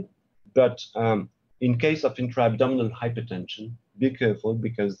why, but in case of intra-abdominal hypertension, be careful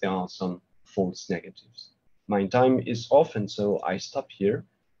because there are some false negatives. My time is off, and so I stop here.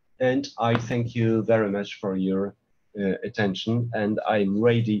 And I thank you very much for your attention, and I'm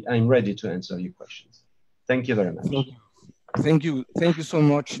ready to answer your questions. Thank you very much. Thank you so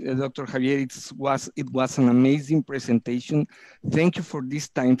much, Dr. Javier. It was an amazing presentation. Thank you for this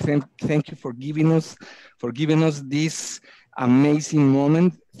time. Thank you for giving us this amazing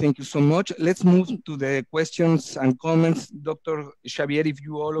moment. Thank you so much. Let's move to the questions and comments. Dr. Xavier, if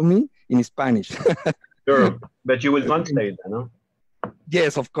you allow me, in Spanish. Sure, but you will translate, ¿no?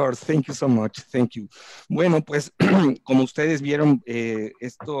 Yes, of course. Thank you so much. Thank you. Bueno, pues como ustedes vieron,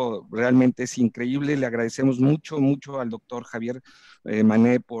 esto realmente es increíble. Le agradecemos mucho al doctor Javier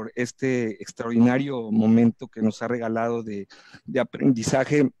MONNET por este extraordinario momento que nos ha regalado de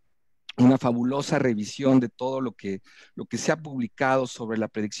aprendizaje. Una fabulosa revisión de todo lo que se ha publicado sobre la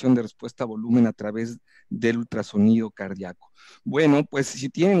predicción de respuesta a volumen a través del ultrasonido cardíaco. Bueno, pues si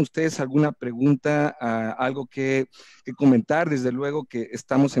tienen ustedes alguna pregunta, algo que comentar, desde luego que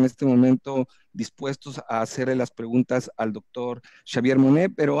estamos en este momento dispuestos a hacerle las preguntas al doctor Xavier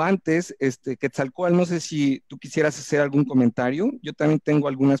MONNET, pero antes, Quetzalcóatl, no sé si tú quisieras hacer algún comentario. Yo también tengo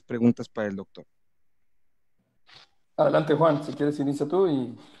algunas preguntas para el doctor. Adelante, Juan, si quieres inicia tú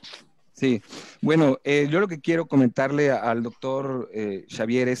y... Sí, bueno, yo lo que quiero comentarle al doctor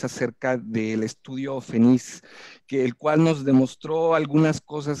Xavier es acerca del estudio FENIS, el cual nos demostró algunas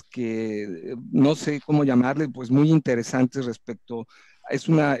cosas que no sé cómo llamarle, pues muy interesantes respecto. Es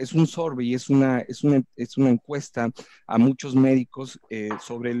un survey, es una encuesta a muchos médicos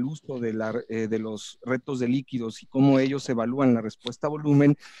sobre el uso de los retos de líquidos y cómo ellos evalúan la respuesta a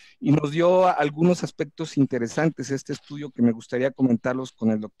volumen, y nos dio algunos aspectos interesantes este estudio que me gustaría comentarlos con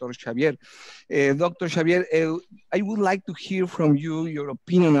el doctor Xavier. Dr. Xavier, I would like to hear from you your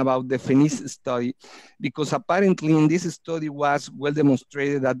opinion about the FENIS study, because apparently in this study was well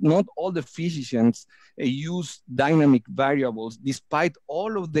demonstrated that not all the physicians use dynamic variables, despite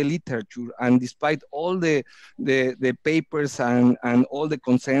all of the literature and despite all the papers and all the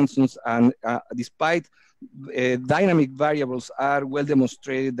consensus, and despite dynamic variables are well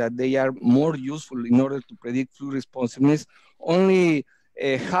demonstrated that they are more useful in order to predict fluid responsiveness. Only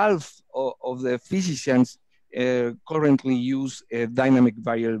half of the physicians currently use dynamic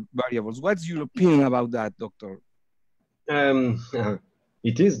variables. What's your opinion about that, doctor?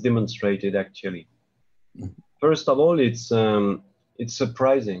 It is demonstrated, actually. First of all, it's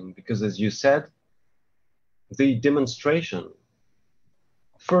surprising because, as you said, the demonstration,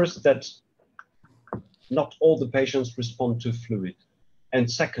 first, that not all the patients respond to fluid, and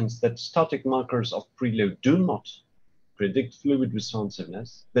second, that static markers of preload do not predict fluid responsiveness,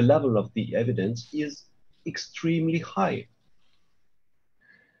 the level of the evidence is extremely high.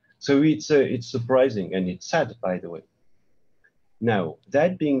 So it's surprising, and it's sad, by the way. Now,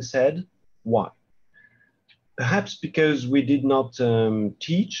 that being said, why? Perhaps because we did not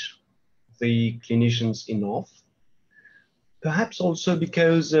teach the clinicians enough. Perhaps also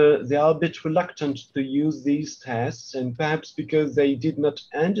because they are a bit reluctant to use these tests, and perhaps because they did not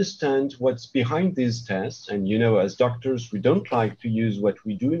understand what's behind these tests. And you know, as doctors, we don't like to use what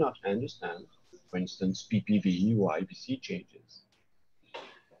we do not understand, for instance, PPV or IBC changes.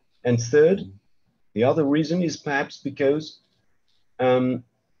 And third, the other reason is perhaps because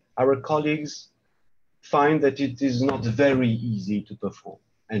our colleagues find that it is not very easy to perform.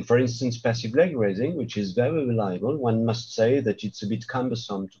 And for instance, passive leg raising, which is very reliable, one must say that it's a bit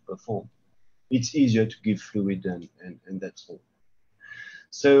cumbersome to perform. It's easier to give fluid and that's all.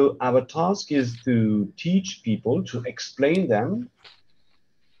 So our task is to teach people, to explain them,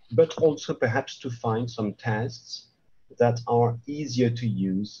 but also perhaps to find some tests that are easier to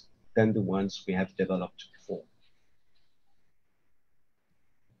use than the ones we have developed before.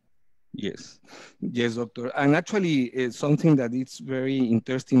 Yes, yes, doctor. And actually, something that is very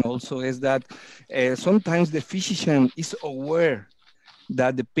interesting also is that sometimes the physician is aware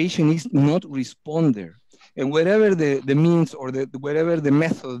that the patient is not responder. And whatever the means or whatever the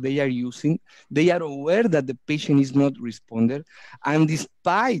method they are using, they are aware that the patient is not responder. And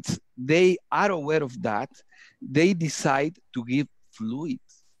despite they are aware of that, they decide to give fluid.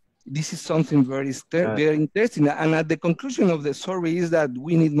 This is something very interesting. And at the conclusion of the survey is that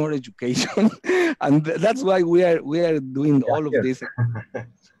we need more education. And that's why we are doing all of this.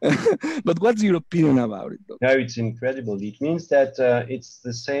 But what's your opinion about it, Doctor? No, it's incredible. It means that it's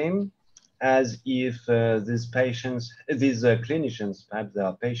the same as if these patients, these clinicians, perhaps they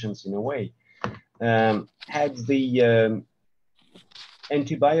are patients in a way, had the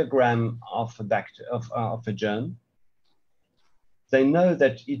antibiogram of a germ. They know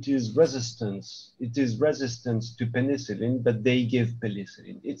that it is resistant to penicillin, but they give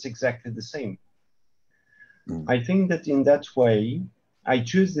penicillin. It's exactly the same. I think that in that way, I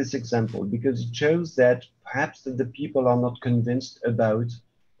choose this example because it shows that perhaps that the people are not convinced about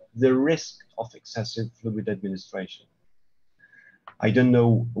the risk of excessive fluid administration. I don't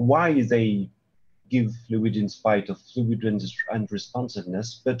know why they give fluid in spite of fluid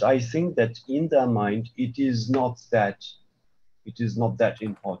unresponsiveness, but I think that in their mind, it is not that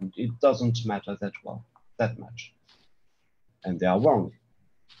important. It doesn't matter that much. And they are wrong,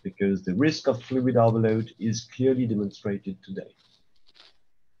 because the risk of fluid overload is clearly demonstrated today.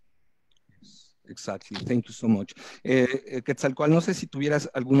 Exactly. Thank you so much. Quetzalcoatl, no sé si tuvieras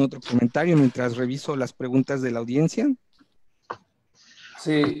algún otro comentario mientras reviso las preguntas de la audiencia.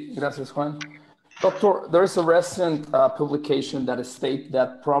 Sí, gracias, Juan. Doctor, there is a recent publication that states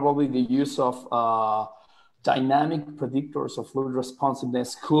that probably the use of dynamic predictors of fluid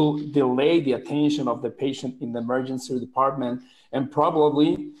responsiveness could delay the attention of the patient in the emergency department, and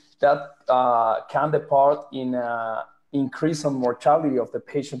probably that can depart in increase on mortality of the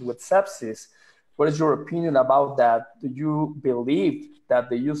patient with sepsis. What is your opinion about that? Do you believe that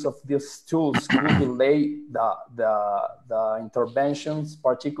the use of these tools could delay the interventions,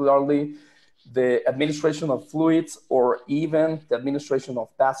 particularly the administration of fluids or even the administration of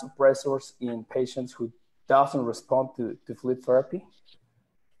vasopressors in patients who doesn't respond to fluid therapy?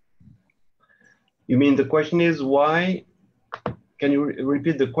 You mean the question is why? Can you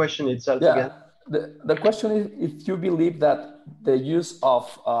repeat the question itself again? The question is if you believe that the use of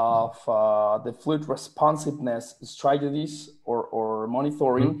the fluid responsiveness strategies or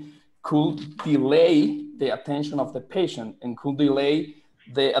monitoring could delay the attention of the patient and could delay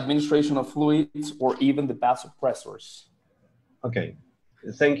the administration of fluids or even the vasopressors. Okay,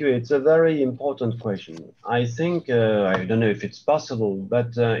 thank you. It's a very important question. I think, I don't know if it's possible,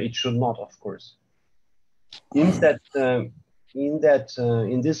 but it should not, of course. In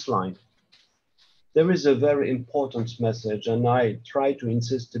this slide, there is a very important message, and I try to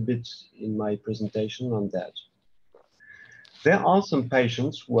insist a bit in my presentation on that. There are some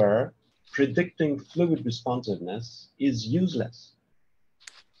patients where predicting fluid responsiveness is useless.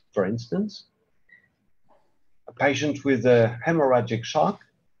 For instance, a patient with a hemorrhagic shock,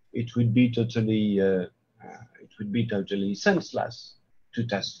 it would be totally senseless to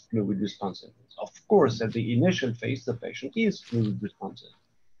test fluid responsiveness. Of course, at the initial phase, the patient is fluid responsive.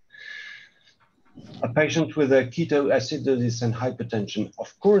 A patient with a ketoacidosis and hypertension,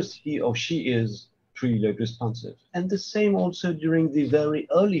 of course, he or she is preload responsive. And the same also during the very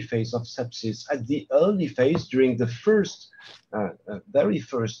early phase of sepsis. At the early phase, during the very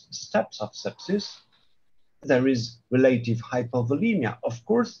first steps of sepsis, there is relative hypovolemia. Of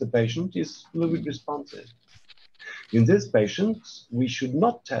course, the patient is fluid responsive. In this patient, we should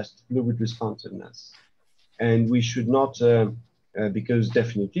not test fluid responsiveness. And we should not, because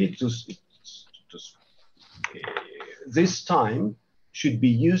definitely this time should be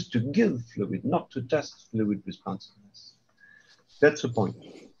used to give fluid, not to test fluid responsiveness. That's the point.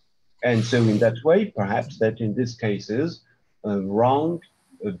 And so in that way, perhaps that in these cases, a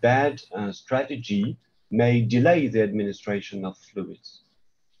bad strategy may delay the administration of fluids.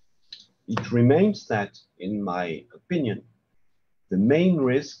 It remains that, in my opinion, the main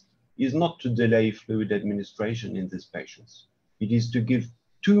risk is not to delay fluid administration in these patients. It is to give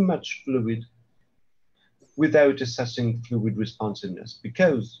too much fluid without assessing fluid responsiveness,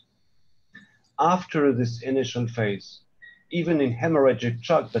 because after this initial phase, even in hemorrhagic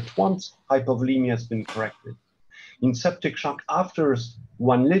shock, that once hypovolemia has been corrected, in septic shock after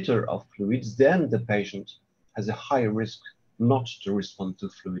 1 liter of fluids, then the patient has a higher risk not to respond to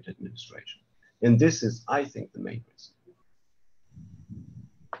fluid administration. And this is, I think, the main risk.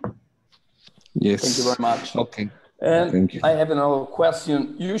 Yes. Thank you very much. Okay. And Thank you. I have another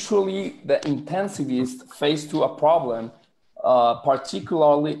question. Usually the intensivist face to a problem,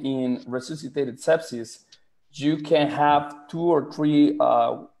 particularly in resuscitated sepsis. You can have 2 or 3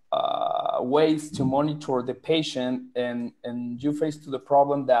 ways to monitor the patient, and you face to the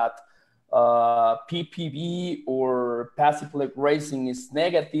problem that PPV or passive leg raising is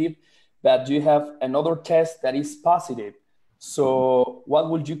negative, but you have another test that is positive. So what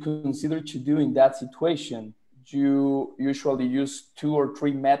would you consider to do in that situation? Do you usually use 2 or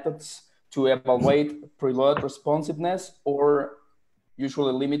 3 methods to evaluate preload responsiveness, or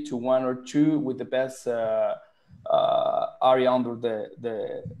usually limit to 1 or 2 with the best area under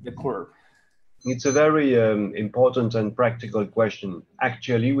the curve? It's a very important and practical question.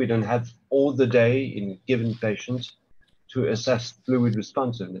 Actually, we don't have all the day in given patients to assess fluid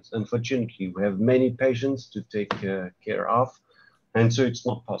responsiveness. Unfortunately, we have many patients to take care of, and so it's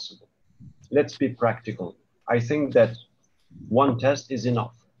not possible. Let's be practical. I think that 1 test is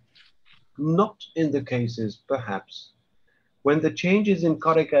enough. Not in the cases, perhaps, when the changes in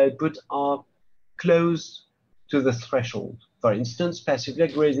cardiac output are close to the threshold. For instance, passive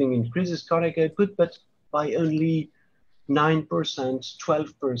leg raising increases cardiac output, but by only 9%,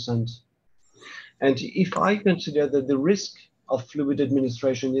 12%. And if I consider that the risk of fluid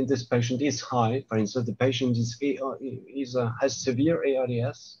administration in this patient is high, for instance, the patient has severe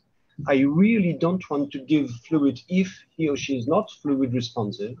ARDS, I really don't want to give fluid if he or she is not fluid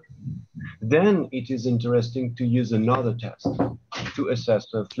responsive. Then it is interesting to use another test to assess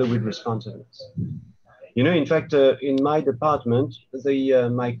fluid responsiveness. You know, in fact, in my department,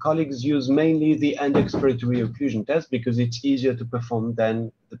 my colleagues use mainly the end expiratory occlusion test because it's easier to perform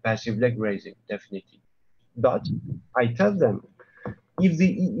than the passive leg raising, definitely. But I tell them, if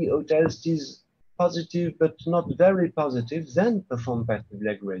the EEO test is positive but not very positive, then perform passive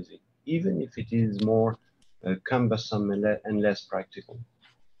leg raising, even if it is more cumbersome and less practical.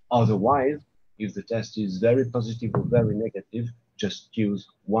 Otherwise, if the test is very positive or very negative, just use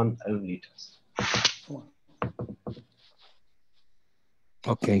 1 only test.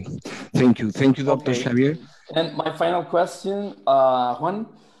 Okay, thank you. Thank you, Dr. Okay. Xavier. And my final question, Juan.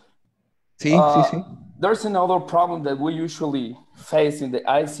 Sí, sí. There's another problem that we usually face in the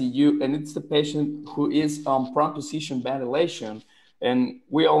ICU, and it's the patient who is on prone position ventilation. And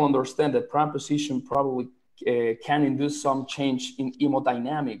we all understand that prone position probably can induce some change in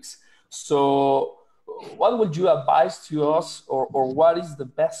hemodynamics. So what would you advise to us, or what is the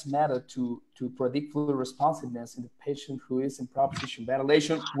best method to predict fluid responsiveness in the patient who is in prone position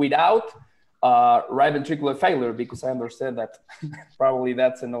ventilation without right ventricular failure? Because I understand that probably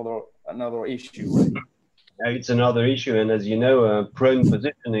that's another issue, right? It's another issue, and as you know, prone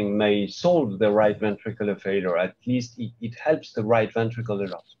positioning may solve the right ventricular failure. At least it helps the right ventricle a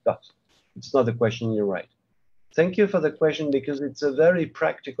lot, but it's not a question, you're right. Thank you for the question, because it's a very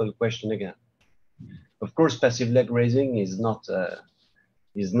practical question again. Of course, passive leg raising is not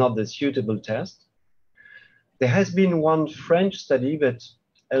the suitable test. There has been 1 French study, but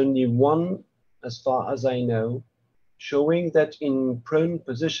only 1, as far as I know, showing that in prone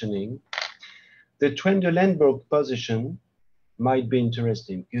positioning, the Trendelenburg position might be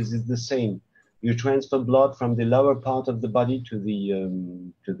interesting because it's the same. You transfer blood from the lower part of the body to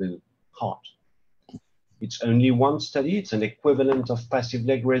the heart. It's only 1 study. It's an equivalent of passive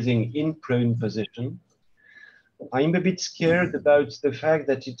leg raising in prone position. I'm a bit scared about the fact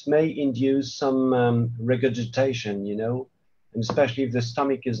that it may induce some regurgitation, you know, and especially if the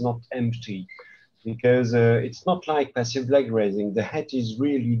stomach is not empty. because it's not like passive leg raising. The head is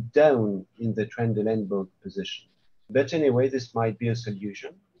really down in the Trendelenburg position. But anyway, this might be a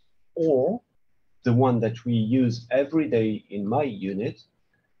solution. Or the one that we use every day in my unit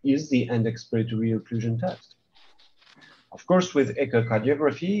is the end expiratory occlusion test. Of course, with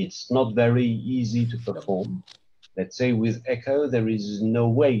echocardiography, it's not very easy to perform. Let's say with echo, there is no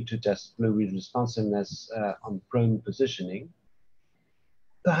way to test fluid responsiveness on prone positioning.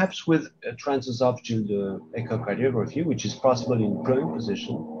 Perhaps with a transesophageal echocardiography, which is possible in prone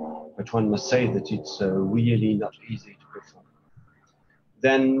position, but one must say that it's really not easy to perform.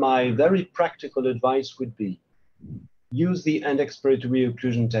 Then my very practical advice would be use the end expiratory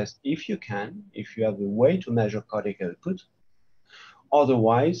occlusion test if you can, if you have a way to measure cardiac output.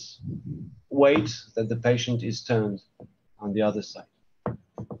 Otherwise, wait that the patient is turned on the other side.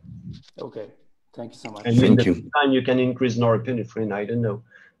 Okay, thank you so much. And in the meantime, you can increase norepinephrine, I don't know.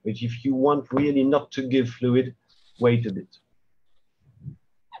 But if you want really not to give fluid, wait a bit.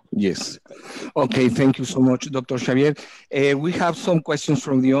 Yes. Okay, thank you so much, Dr. Xavier. We have some questions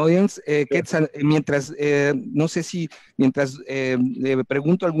from the audience. Quetzal, no sé si mientras le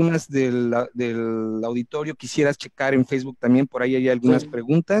pregunto algunas del auditorio, quisieras checar en Facebook también, por ahí hay algunas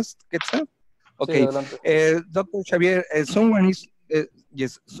preguntas, Quetzal. Okay, sí, Dr. Xavier,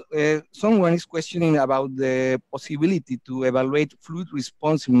 someone is questioning about the possibility to evaluate fluid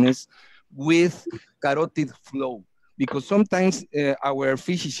responsiveness with carotid flow, because sometimes our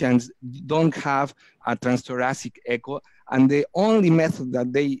physicians don't have a transthoracic echo, and the only method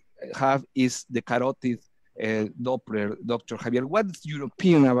that they have is the carotid Doppler. Dr. Javier, what's your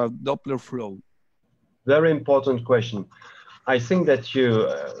opinion about Doppler flow? Very important question. I think that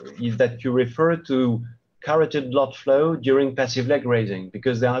you refer to carotid blood flow during passive leg raising,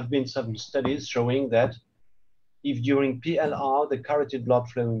 because there have been some studies showing that if during PLR the carotid blood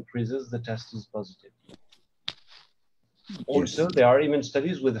flow increases, the test is positive. Also, there are even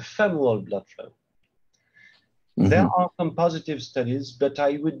studies with femoral blood flow. Mm-hmm. There are some positive studies, but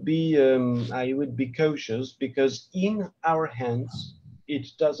I would be cautious, because in our hands it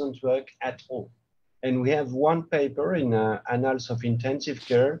doesn't work at all. And we have one paper in Annals of Intensive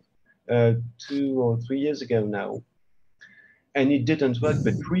Care 2 or 3 years ago now, and it didn't work,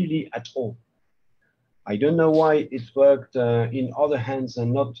 but really at all. I don't know why it worked in other hands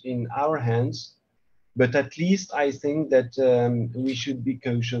and not in our hands. But at least I think that we should be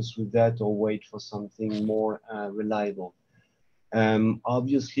cautious with that, or wait for something more reliable.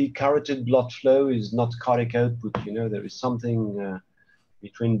 Obviously, carotid blood flow is not cardiac output. You know, there is something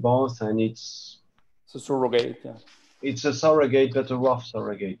between both, and it's a surrogate. Yeah. It's a surrogate, but a rough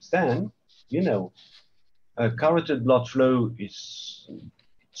surrogate. Then, you know, carotid blood flow is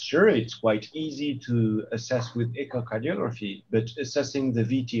sure, it's quite easy to assess with echocardiography, but assessing the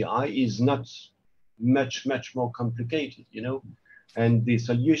VTI is not much more complicated, you know. And the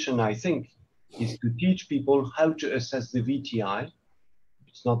solution, I think, is to teach people how to assess the VTI.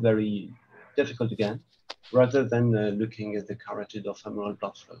 It's not very difficult again, rather than looking at the carotid or femoral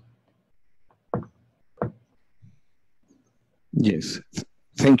blood flow. Yes,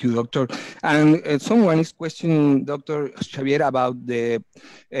 thank you, doctor. And someone is questioning Dr. Xavier about the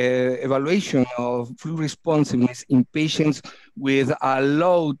evaluation of fluid responsiveness in patients with a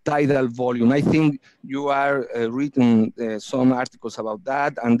low tidal volume. I think you are reading some articles about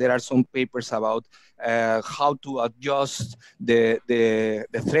that, and there are some papers about how to adjust the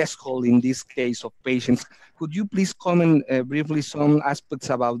threshold in this case of patients. Could you please comment briefly some aspects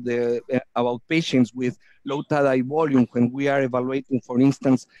about about patients with low tidal volume when we are evaluating, for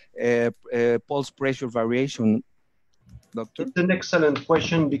instance, pulse pressure variation, doctor? It's an excellent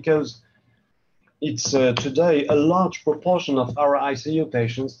question, because it's today a large proportion of our ICU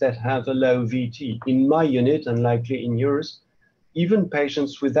patients that have a low VT. In my unit, and likely in yours, even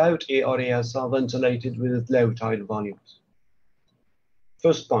patients without ARDS are ventilated with low tidal volumes.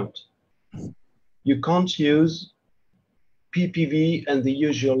 First point, you can't use PPV and the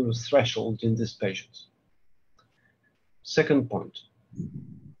usual threshold in these patients. Second point,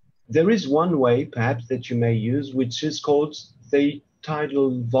 there is one way perhaps that you may use, which is called the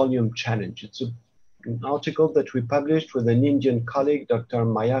tidal volume challenge. It's an article that we published with an Indian colleague, Dr.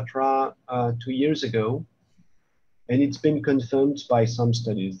 Mayatra, 2 years ago, and it's been confirmed by some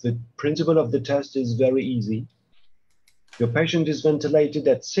studies. The principle of the test is very easy. Your patient is ventilated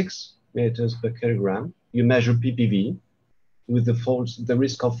at 6 meters per kilogram. You measure PPV with the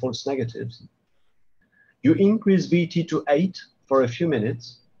risk of false negatives. You increase VT to 8 for a few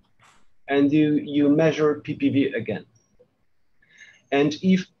minutes, and you measure PPV again. And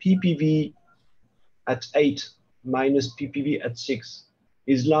if PPV at 8 minus PPV at 6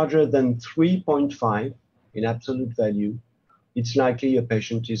 is larger than 3.5 in absolute value, it's likely a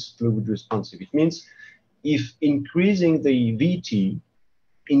patient is fluid responsive. It means if increasing the VT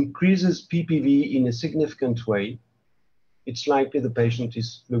increases PPV in a significant way, it's likely the patient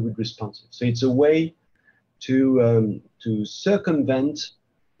is fluid responsive. So it's a way to circumvent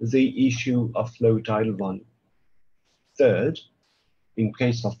the issue of low tidal volume. Third, in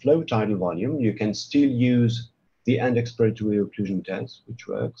case of low tidal volume, you can still use the end expiratory occlusion test, which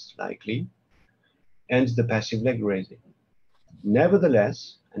works likely, and the passive leg raising. Nevertheless,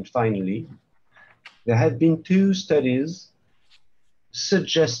 and finally, there have been 2 studies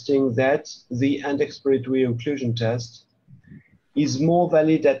suggesting that the end expiratory occlusion test is more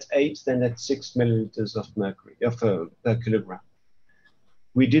valid at 8 than at 6 milliliters of mercury per kilogram.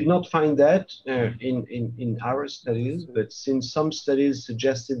 We did not find that in our studies, but since some studies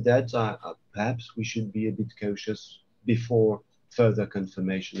suggested that, perhaps we should be a bit cautious before further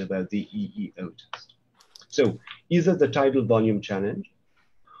confirmation about the EEO test. So either the tidal volume challenge,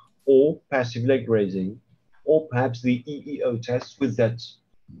 or passive leg raising, or perhaps the EEO test with that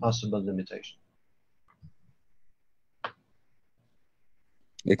possible limitation.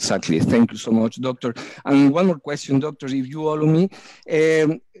 Exactly. Thank you so much, doctor. And one more question, doctor, if you allow me.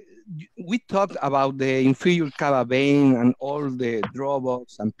 We talked about the inferior cava vein and all the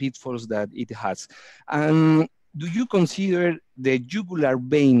drawbacks and pitfalls that it has. And do you consider the jugular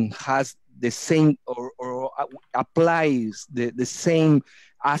vein has the same or applies the same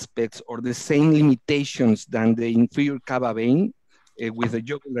aspects or the same limitations than the inferior cava vein with the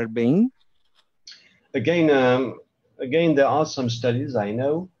jugular vein? Again, there are some studies I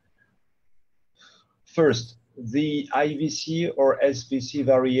know. First, the IVC or SVC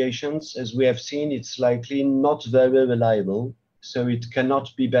variations, as we have seen, it's likely not very reliable, so it cannot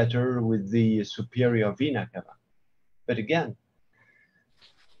be better with the superior vena cava. But again,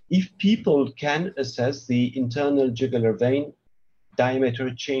 if people can assess the internal jugular vein diameter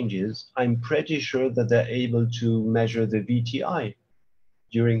changes, I'm pretty sure that they're able to measure the VTI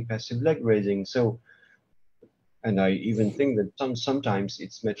during passive leg raising. So, and I even think that sometimes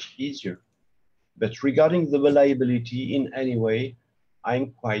it's much easier. But regarding the reliability in any way,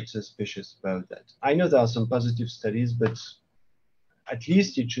 I'm quite suspicious about that. I know there are some positive studies, but at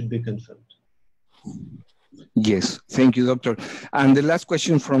least it should be confirmed. Yes, thank you, doctor. And the last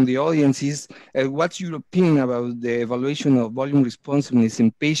question from the audience is, what's your opinion about the evaluation of volume responsiveness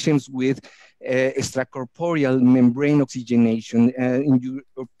in patients with extracorporeal membrane oxygenation? In your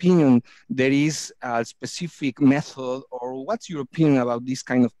opinion, there is a specific method, or what's your opinion about this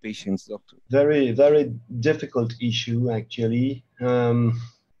kind of patients, doctor? Very, very difficult issue, actually.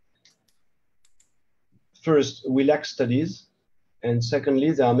 First, we lack studies. And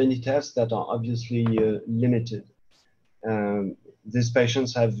secondly, there are many tests that are obviously limited. These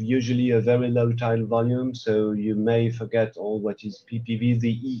patients have usually a very low tidal volume, so you may forget all what is PPV.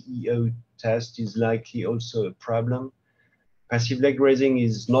 The EEO test is likely also a problem. Passive leg raising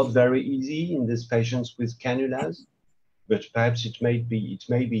is not very easy in these patients with cannulas, but perhaps it may be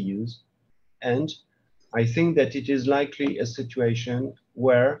used. And I think that it is likely a situation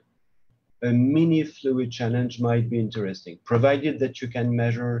where a mini fluid challenge might be interesting, provided that you can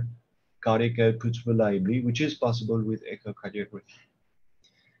measure cardiac output reliably, which is possible with echocardiography.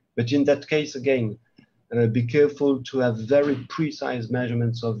 But in that case, again, be careful to have very precise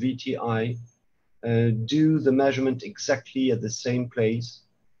measurements of VTI, do the measurement exactly at the same place.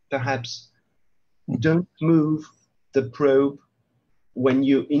 Perhaps don't move the probe when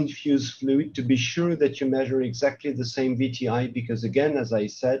you infuse fluid to be sure that you measure exactly the same VTI, because again, as I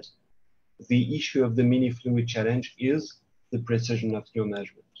said, the issue of the mini fluid challenge is the precision of your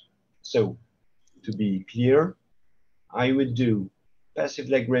measurement. So, to be clear, I would do passive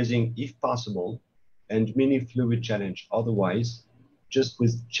leg raising if possible, and mini fluid challenge otherwise, just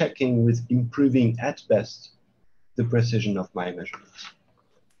with checking, with improving at best the precision of my measurements.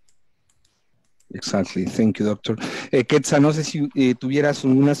 Exactly. Thank you, doctor. Quetzal, no sé si tuvieras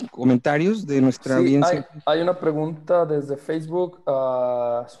algunos comentarios de nuestra audiencia. Hay una pregunta desde Facebook.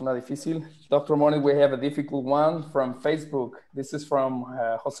 Es una difícil. Dr. MONNET, we have a difficult one from Facebook. This is from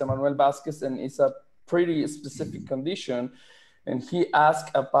Jose Manuel Vasquez, and it's a pretty specific condition. And he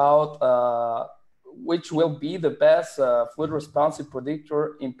asked about which will be the best fluid responsive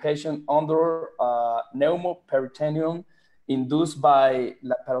predictor in patient under pneumoperitoneum induced by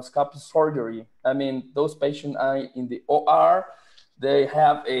laparoscopic surgery. I mean, those patients are in the OR, they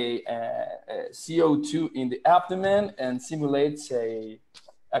have a CO2 in the abdomen and simulates a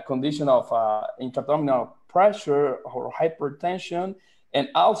condition of intra-abdominal pressure or hypertension. And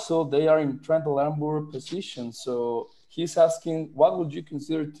also they are in translumbar position. So he's asking, what would you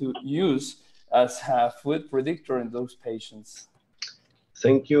consider to use as a fluid predictor in those patients?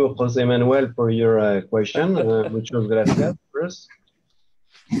 Thank you, Jose Manuel, for your question. Muchas gracias first.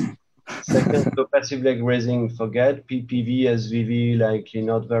 Second, so passive leg raising, forget. PPV, SVV, likely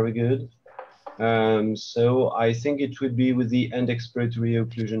not very good. So I think it would be with the end expiratory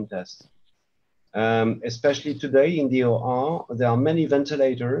occlusion test. Especially today in the OR, there are many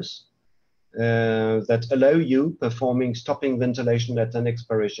ventilators that allow you performing stopping ventilation at end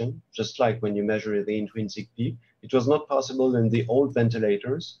expiration, just like when you measure the intrinsic P. It was not possible in the old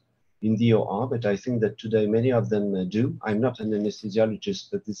ventilators in the OR, but I think that today many of them do. I'm not an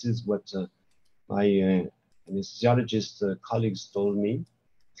anesthesiologist, but this is what my anesthesiologist colleagues told me.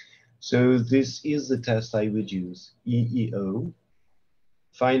 So this is the test I would use, EEO.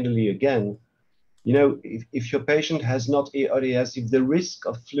 Finally, again, you know, if your patient has not ARDS, if the risk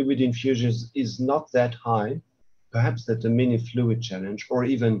of fluid infusions is not that high, perhaps that a mini fluid challenge or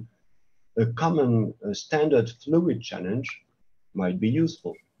even a common standard fluid challenge might be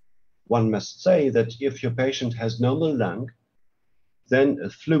useful. One must say that if your patient has normal lung, then a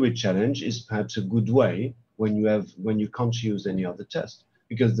fluid challenge is perhaps a good way when you can't use any other test,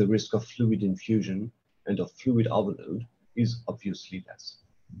 because the risk of fluid infusion and of fluid overload is obviously less.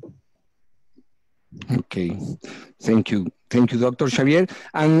 Okay, thank you. Thank you, Dr. Xavier.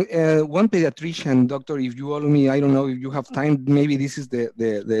 And one pediatrician, doctor, if you allow me, I don't know if you have time, maybe this is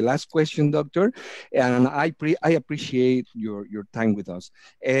the last question, doctor, and I appreciate your time with us.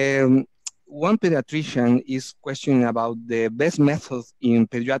 One pediatrician is questioning about the best methods in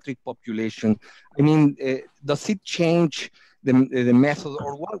pediatric population. I mean, does it change the method,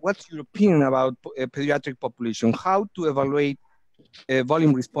 or what's your opinion about pediatric population? How to evaluate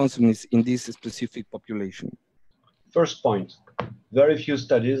volume responsiveness in this specific population? First point, very few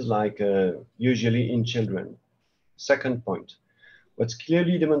studies like usually in children. Second point, what's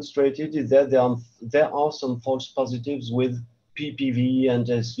clearly demonstrated is that there are some false positives with PPV and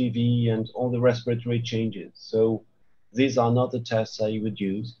SVV and all the respiratory changes. So these are not the tests I would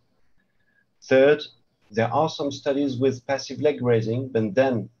use. Third, there are some studies with passive leg raising, but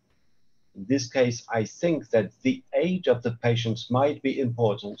then in this case, I think that the age of the patients might be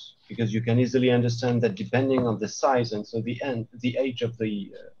important, because you can easily understand that depending on the size and so the age of the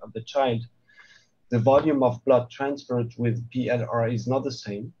child, the volume of blood transferred with PLR is not the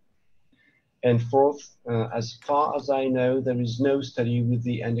same. And fourth, as far as I know, there is no study with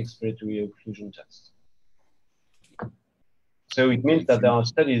the end expiratory occlusion test. So it means that there are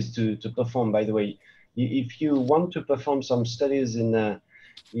studies to perform. By the way, if you want to perform some studies in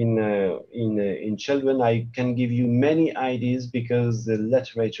children, I can give you many ideas because the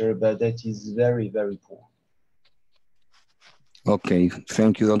literature about that is very, very poor. Ok,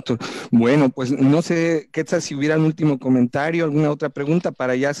 thank you, doctor. Bueno, pues no sé, Quetzal, si hubiera un último comentario, alguna otra pregunta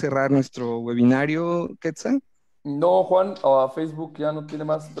para ya cerrar nuestro webinario, Quetzal. No, Juan, Facebook ya no tiene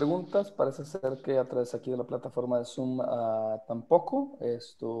más preguntas. Parece ser que a través aquí de la plataforma de Zoom tampoco.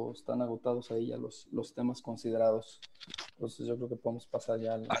 Están agotados ahí ya los temas considerados. Entonces yo creo que podemos pasar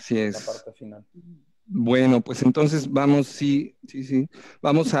ya a la parte final. Bueno, pues entonces vamos,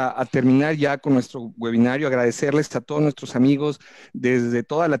 vamos a terminar ya con nuestro webinario, agradecerles a todos nuestros amigos desde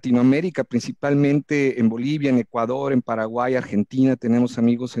toda Latinoamérica, principalmente en Bolivia, en Ecuador, en Paraguay, Argentina, tenemos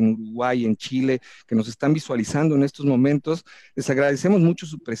amigos en Uruguay, en Chile, que nos están visualizando en estos momentos. Les agradecemos mucho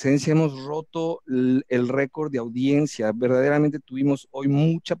su presencia, hemos roto el récord de audiencia, verdaderamente tuvimos hoy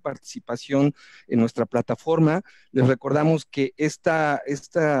mucha participación en nuestra plataforma. Les recordamos que esta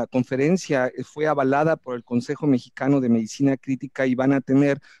conferencia fue avalada por el Consejo Mexicano de Medicina Crítica y van a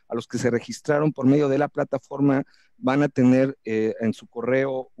tener, a los que se registraron por medio de la plataforma, van a tener en su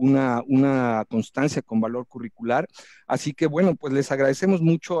correo una constancia con valor curricular. Así que bueno, pues les agradecemos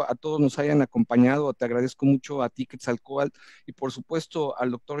mucho a todos nos hayan acompañado. Te agradezco mucho a ti, Quetzalcóatl, y por supuesto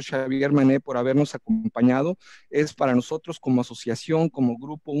al doctor Xavier Monnet por habernos acompañado. Es para nosotros como asociación, como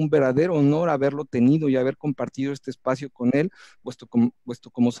grupo, un verdadero honor haberlo tenido y haber compartido este espacio con él, puesto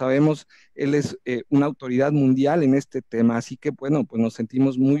como sabemos, él es una autoridad mundial en este tema. Así que bueno, pues nos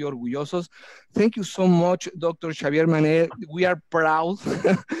sentimos muy orgullosos. Thank you so much, Dr. Xavier Monnet. We are proud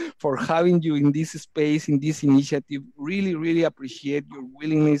for having you in this space, in this initiative. Really, really appreciate your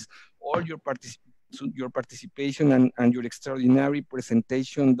willingness, all your participation and your extraordinary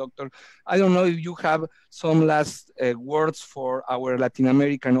presentation, Doctor. I don't know if you have some last words for our Latin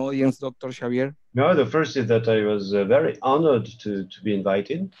American audience, Dr. Xavier. No, the first is that I was very honored to be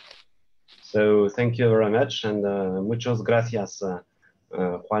invited. So thank you very much, and muchas gracias,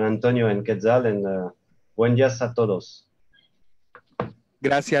 Juan Antonio and Quetzal, and buen días a todos.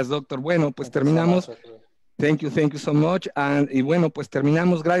 Gracias, doctor. Bueno, pues terminamos. Thank you so much. Y bueno, pues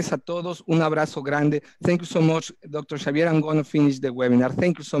terminamos. Gracias a todos. Un abrazo grande. Thank you so much, Dr. Xavier. I'm going to finish the webinar.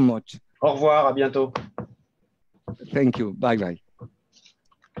 Thank you so much. Au revoir, à bientôt. Thank you. Bye-bye.